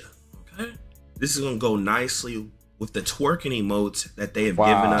Felicia. Okay. This is gonna go nicely with the twerking emotes that they have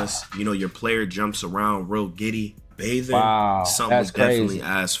given us. You know, your player jumps around real giddy, bathing. Something was definitely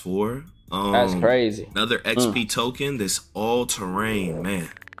asked for. That's crazy. Another XP token, this all-terrain, man.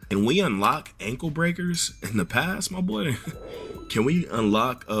 Can we unlock ankle breakers in the past, my boy? Can we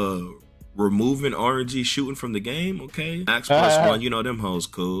unlock removing RNG shooting from the game? Okay. Max +1, you know, them hoes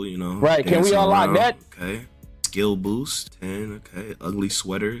cool, you know. Right, can we unlock that? Okay. Skill boost, 10, okay. Ugly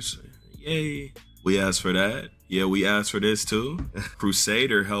sweaters. Yay. We asked for that. Yeah, we asked for this too.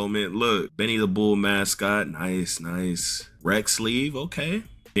 Crusader helmet. Look, Benny the Bull mascot. Nice, nice. Rex sleeve. Okay.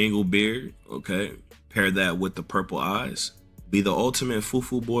 Jingle beard. Okay. Pair that with the purple eyes. Be the ultimate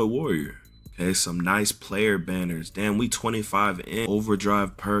Fufu Boy Warrior. Okay, some nice player banners. Damn, we 25 in.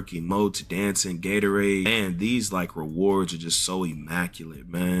 Overdrive perk, emotes, dancing, Gatorade. Man, these like rewards are just so immaculate,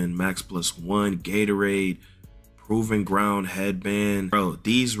 man. Max +1, Gatorade. Proven ground headband. Bro,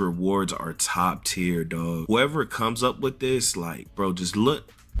 these rewards are top tier, dog. Whoever comes up with this, like, bro, just look.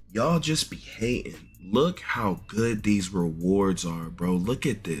 Y'all just be hating. Look how good these rewards are, bro. Look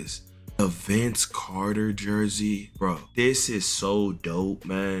at this. The Vince Carter jersey. Bro, this is so dope,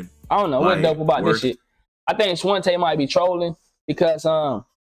 man. I don't know what's dope about this shit. I think Swante might be trolling because, and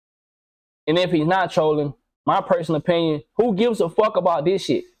if he's not trolling, my personal opinion, who gives a fuck about this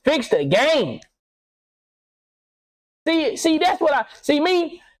shit? Fix the game. See, that's what I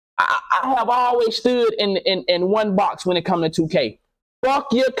have always stood in one box when it comes to 2K.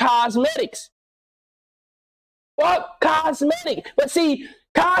 Fuck your cosmetics. Fuck cosmetic. But see,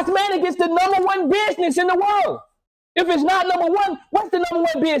 cosmetic is the #1 business in the world. If it's not #1, what's the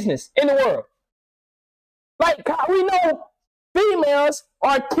 #1 business in the world? Like, we know females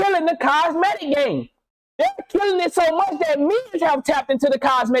are killing the cosmetic game. They're killing it so much that men have tapped into the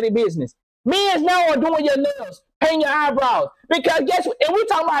cosmetic business. Men now are doing your nails, painting your eyebrows. Because guess what? And we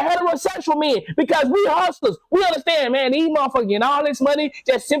talking about heterosexual men. Because we hustlers. We understand, man, these motherfuckers getting all this money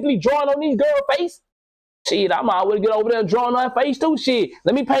just simply drawing on these girls' face. Shit, I might well get over there and drawing on her face too. Shit,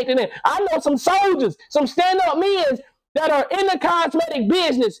 let me paint it in. I know some soldiers, some stand-up men that are in the cosmetic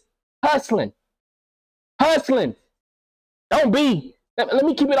business hustling. Hustling. Don't be, let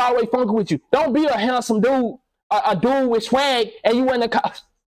me keep it all the way funky with you. Don't be a handsome dude, a dude with swag, and you in the cos.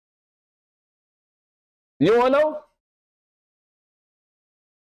 You wanna know?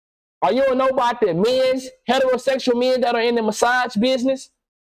 Or you wanna know about the men's, heterosexual men that are in the massage business?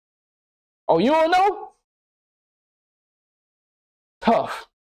 Oh, you wanna know? Tough.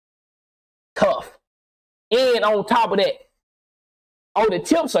 Tough. And on top of that, oh, the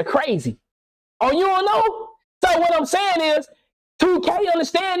tips are crazy. Oh, you don't know? So what I'm saying is, 2K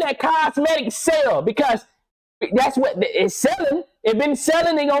understand that cosmetics sell because that's what it's selling. It's been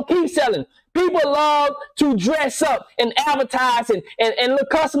selling, they're going to keep selling. People love to dress up and advertise and look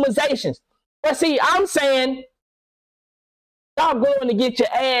customizations. But see, I'm saying, stop going to get your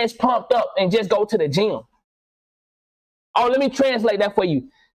ass pumped up and just go to the gym. Oh, let me translate that for you.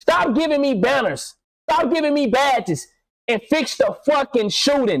 Stop giving me banners. Stop giving me badges and fix the fucking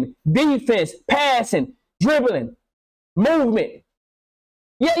shooting, defense, passing, dribbling, movement.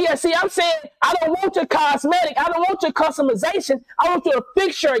 Yeah, see, I'm saying I don't want your cosmetic. I don't want your customization. I want you to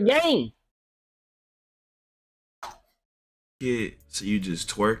fix your game. Yeah, so you just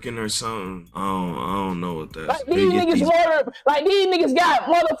twerking or something? I don't know what that's. Like these niggas got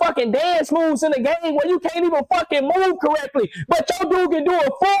motherfucking dance moves in the game where you can't even fucking move correctly, but your dude can do a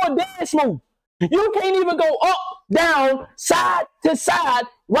full dance move. You can't even go up, down, side to side,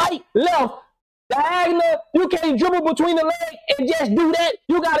 right, left, diagonal. You can't dribble between the legs and just do that.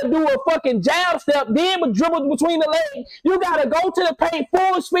 You got to do a fucking jab step, then dribble between the legs. You got to go to the paint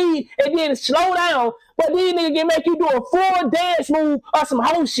full speed and then slow down. But these niggas can make you do a full dance move or some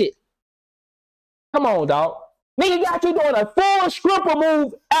whole shit. Come on, dog. Nigga got you doing a full stripper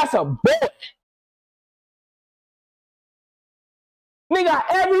move as a boy. Nigga got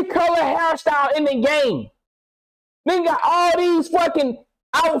every color hairstyle in the game. Nigga got all these fucking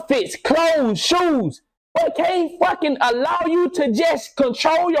outfits, clothes, shoes, but can't fucking allow you to just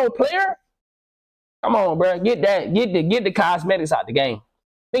control your player. Come on, bro. Get the cosmetics out the game.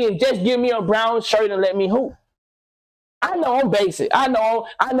 Nigga, just give me a brown shirt and let me hoop. I know I'm basic. I know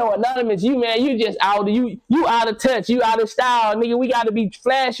Anonymous. You, man, you just out of you out of touch. You out of style, nigga. We gotta be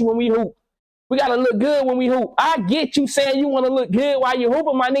flashy when we hoop. We gotta look good when we hoop. I get you saying you want to look good while you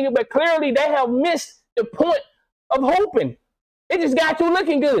hooping, my nigga, but clearly they have missed the point of hooping. It just got you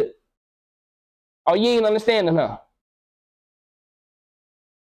looking good. Oh, you ain't understanding, huh?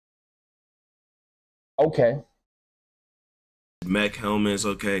 Okay. Mech helmets,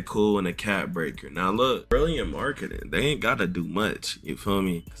 okay, cool, and a cap breaker. Now look, brilliant marketing. They ain't gotta do much, you feel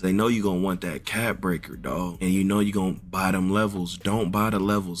me? Cause they know you gonna want that cap breaker, dog. And you know you gonna buy them levels. Don't buy the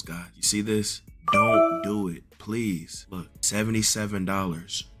levels, guys. You see this? Don't do it, please. Look,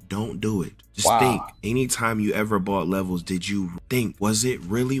 $77. Don't do it. Just think, anytime you ever bought levels, did you think, was it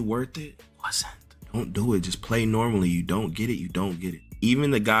really worth it? Wasn't. Don't do it. Just play normally. You don't get it, you don't get it.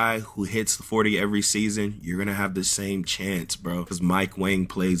 Even the guy who hits the 40 every season, you're gonna have the same chance, bro. Because Mike Wang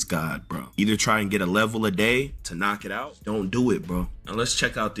plays God, bro. Either try and get a level a day to knock it out. Don't do it, bro. Now let's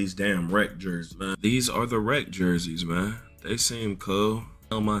check out these damn rec jerseys, man. These are the rec jerseys, man. They seem cool.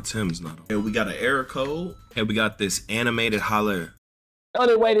 Oh, my Tim's not on. And we got an error code. And we got this animated holler. The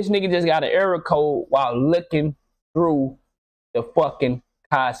only way this nigga just got an error code while looking through the fucking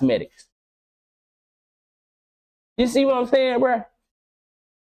cosmetics. You see what I'm saying, bro?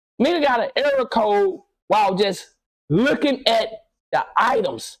 Nigga got an error code while just looking at the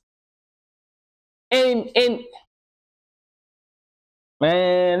items. And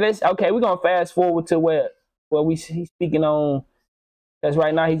man, we're gonna fast forward to where he's speaking on, because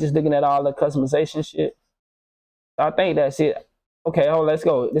right now he's just looking at all the customization shit. So I think that's it. Okay, let's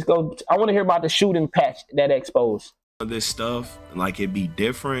go. I want to hear about the shooting patch that exposed. This stuff, like, it'd be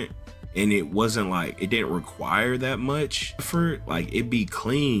different. And it wasn't like, it didn't require that much effort. Like, it'd be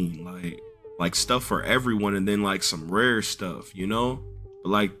clean, like stuff for everyone, and then like some rare stuff, you know? But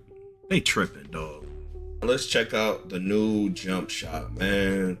like, they tripping, dog. Let's check out the new jump shot,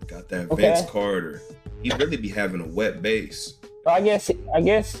 man. Got that Vince Carter. He really be having a wet base. I guess he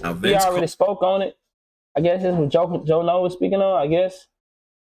already spoke on it. I guess this was Joe Noah was speaking on, I guess.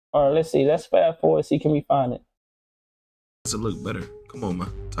 All right, let's see. Let's fast forward, see, can we find it? Does it look better? Come on,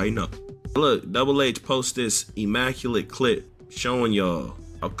 man. Tighten up. Look, Double H post this immaculate clip showing y'all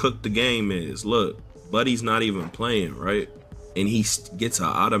how cooked the game is. Look, Buddy's not even playing, right? And he gets an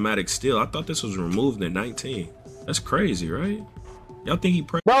automatic steal. I thought this was removed in 19. That's crazy, right? Y'all think he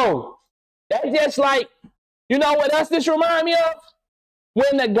Bro, that's just like, you know what else this remind me of?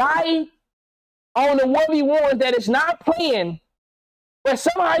 When the guy on the 1v1 that is not playing, but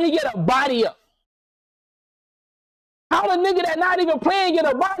somehow you get a body up. How the nigga that not even playing get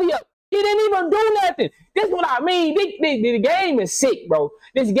a body up? He didn't even do nothing. This is what I mean. The game is sick, bro.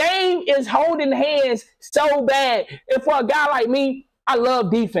 This game is holding hands so bad. And for a guy like me, I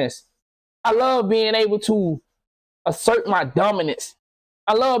love defense. I love being able to assert my dominance.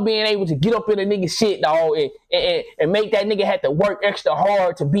 I love being able to get up in a nigga shit, dog, and make that nigga have to work extra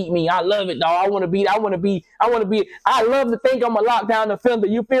hard to beat me. I love it, dog. I want to be. I love to think I'm a lockdown defender.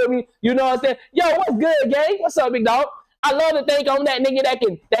 You feel me? You know what I'm saying? Yo, what's good, gang? What's up, big dog? I love to think I'm that nigga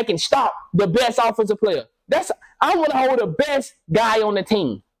that can stop the best offensive player. I want to hold the best guy on the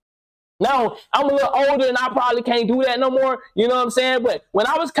team. Now, I'm a little older and I probably can't do that no more. You know what I'm saying? But when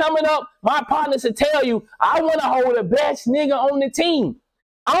I was coming up, my partners would tell you, I want to hold the best nigga on the team.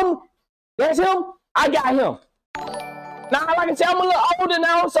 That's him. I got him. Now, like I said, I'm a little older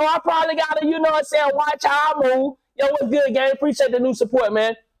now, so I probably got to, you know what I'm saying, watch how I move. Yo, what's good, gang? Appreciate the new support,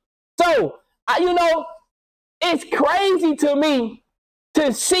 man. So, it's crazy to me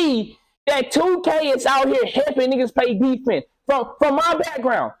to see that 2K is out here helping niggas play defense. From my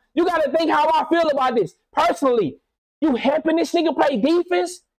background, you got to think how I feel about this. Personally, you helping this nigga play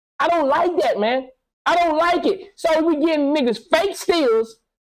defense? I don't like that, man. I don't like it. So we getting niggas fake steals.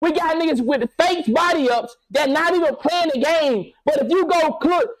 We got niggas with fake body ups that not even playing the game. But if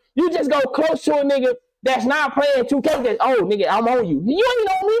you just go close to a nigga that's not playing 2K, that's, oh, nigga, I'm on you. You ain't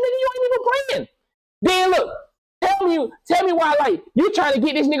on me, nigga. You ain't even playing. Then look, tell me why, like, you trying to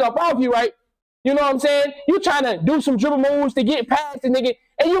get this nigga up off you, right? You know what I'm saying? You trying to do some dribble moves to get past the nigga,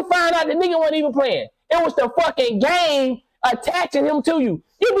 and you find out the nigga wasn't even playing. It was the fucking game attaching him to you.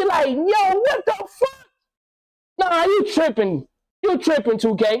 You be like, yo, what the fuck? Nah, you tripping. You tripping,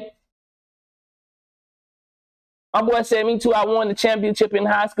 2K. My boy said, me too, I won the championship in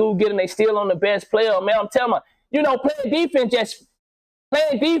high school, getting they still on the best player. Man, I'm telling you, playing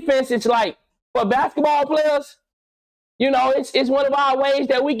defense is like, for basketball players, it's one of our ways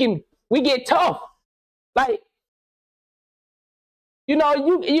that we get tough. Like,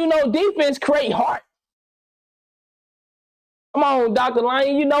 defense create heart. Come on, Dr.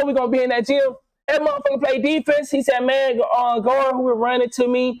 Lyon, we're going to be in that gym. That motherfucker play defense. He said, man, guard who will run it to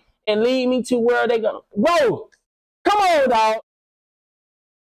me and lead me to where they going to. Bro, come on, dog.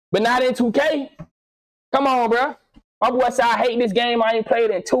 But not in 2K. Come on, bro. My boy said, I hate this game. I ain't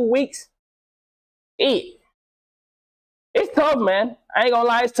played in 2 weeks. It's tough, man. I ain't going to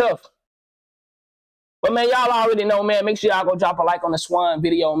lie, it's tough. But, man, y'all already know, man. Make sure y'all go drop a like on the Swan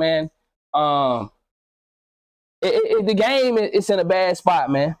video, man. The game is in a bad spot,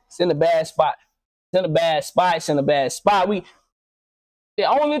 man. It's in a bad spot. It's in a bad spot. It's in a bad spot. The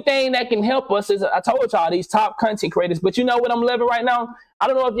only thing that can help us is, I told y'all, these top content creators. But you know what I'm living right now? I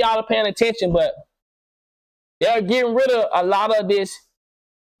don't know if y'all are paying attention, but they're getting rid of a lot of this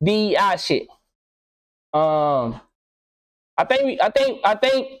DEI shit. I think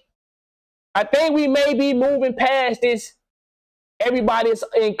we may be moving past this everybody's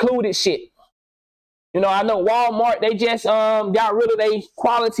included shit. I know Walmart, they just got rid of their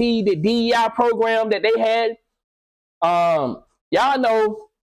quality, the DEI program that they had. Y'all know,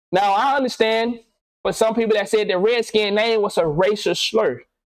 now I understand for some people that said the Redskin name was a racial slur.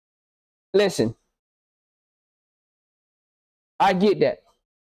 Listen, I get that.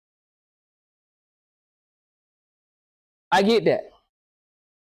 I get that.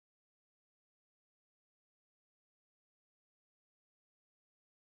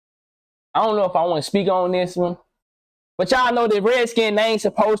 I don't know if I want to speak on this one, but y'all know the Redskin name's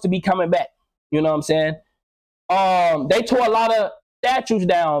supposed to be coming back. You know what I'm saying? They tore a lot of statues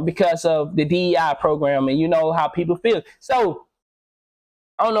down because of the DEI program, and you know how people feel. So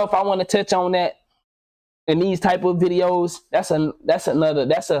I don't know if I want to touch on that in these type of videos. That's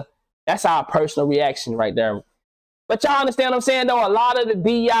our personal reaction right there. But y'all understand what I'm saying, though? A lot of the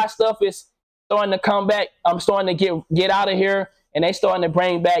DEI stuff is starting to come back. I'm starting to get out of here. And they starting to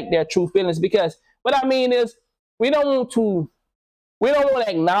bring back their true feelings, because what I mean is we don't want to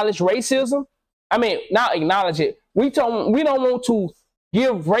acknowledge racism. I mean, not acknowledge it. We don't want to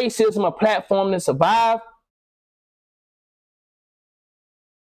give racism a platform to survive.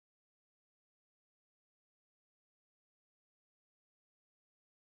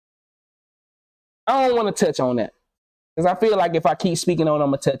 I don't want to touch on that, because I feel like if I keep speaking on it,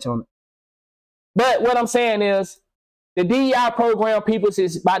 I'm going to touch on it. But what I'm saying is, the DEI program, people,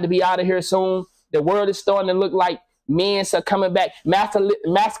 is about to be out of here soon. The world is starting to look like men are coming back.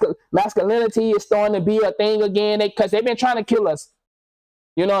 Masculinity is starting to be a thing again, because they've been trying to kill us.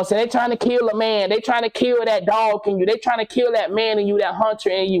 You know what I'm saying? They're trying to kill a man. They're trying to kill that dog in you. They're trying to kill that man in you, that hunter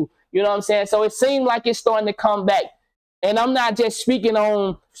in you. You know what I'm saying? So it seems like it's starting to come back. And I'm not just speaking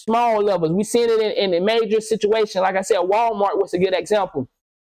on small levels. We've seen it in a major situation. Like I said, Walmart was a good example.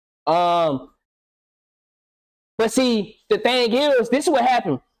 But see, the thing is, this is what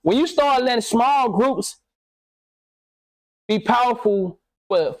happened. When you start letting small groups be powerful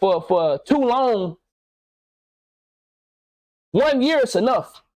for too long, 1 year is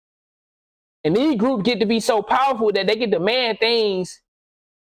enough. And these groups get to be so powerful that they can demand things.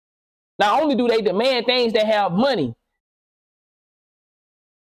 Not only do they demand things, they have money.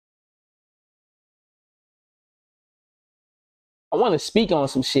 I want to speak on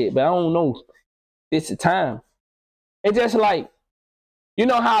some shit, but I don't know. It's the time. It's just like, you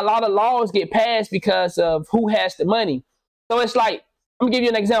know how a lot of laws get passed because of who has the money. So it's like, I'm gonna give you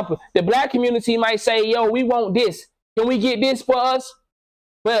an example. The black community might say, yo, we want this. Can we get this for us?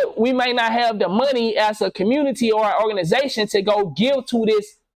 But we may not have the money as a community or an organization to go give to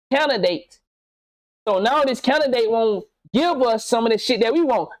this candidate. So now this candidate won't give us some of the shit that we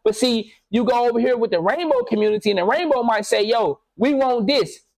want. But see, you go over here with the rainbow community, and the rainbow might say, yo, we want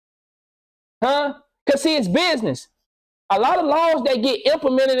this. Huh? Because see, it's business. A lot of laws that get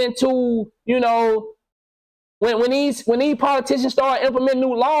implemented into, when these politicians start implementing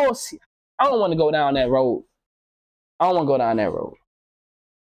new laws, I don't want to go down that road.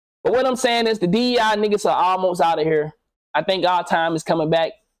 But what I'm saying is the DEI niggas are almost out of here. I think our time is coming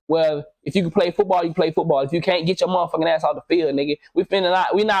back. Well, if you can play football, you play football. If you can't, get your motherfucking ass off the field, nigga. We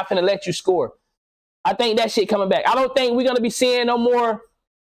not finna let you score. I think that shit coming back. I don't think we're gonna be seeing no more,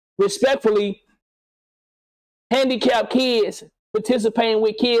 respectfully, handicapped kids participating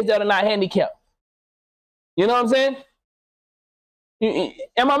with kids that are not handicapped. You know what I'm saying?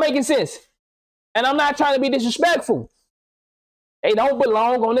 Am I making sense? And I'm not trying to be disrespectful. They don't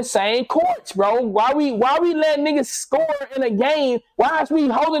belong on the same courts, bro. Why we let niggas score in a game? Why is we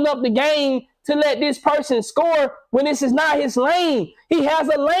holding up the game to let this person score when this is not his lane? He has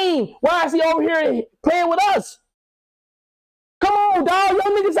a lane. Why is he over here playing with us? Come on, dog.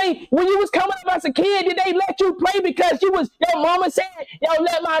 Y'all niggas ain't, when you was coming up as a kid, did they let you play because your mama said, yo,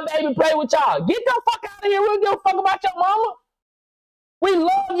 let my baby play with y'all? Get the fuck out of here. We don't give a fuck about your mama. We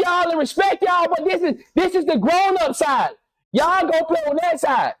love y'all and respect y'all, but this is the grown-up side. Y'all go play on that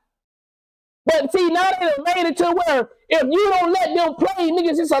side. But see, now they done made it to where if you don't let them play,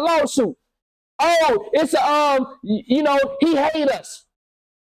 niggas, it's a lawsuit. Oh, it's you know, he hate us.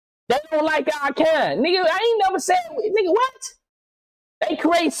 They don't like our kind. Nigga, I ain't never said, nigga, what? They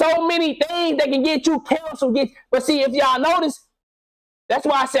create so many things that can get you canceled. But see, if y'all notice, that's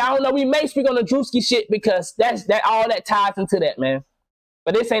why I say, I don't know, we may speak on the Drewski shit because all that ties into that, man.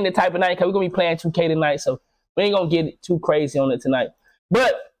 But this ain't the type of night, because we're going to be playing 2K tonight, so we ain't going to get too crazy on it tonight.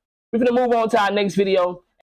 But we're going to move on to our next video.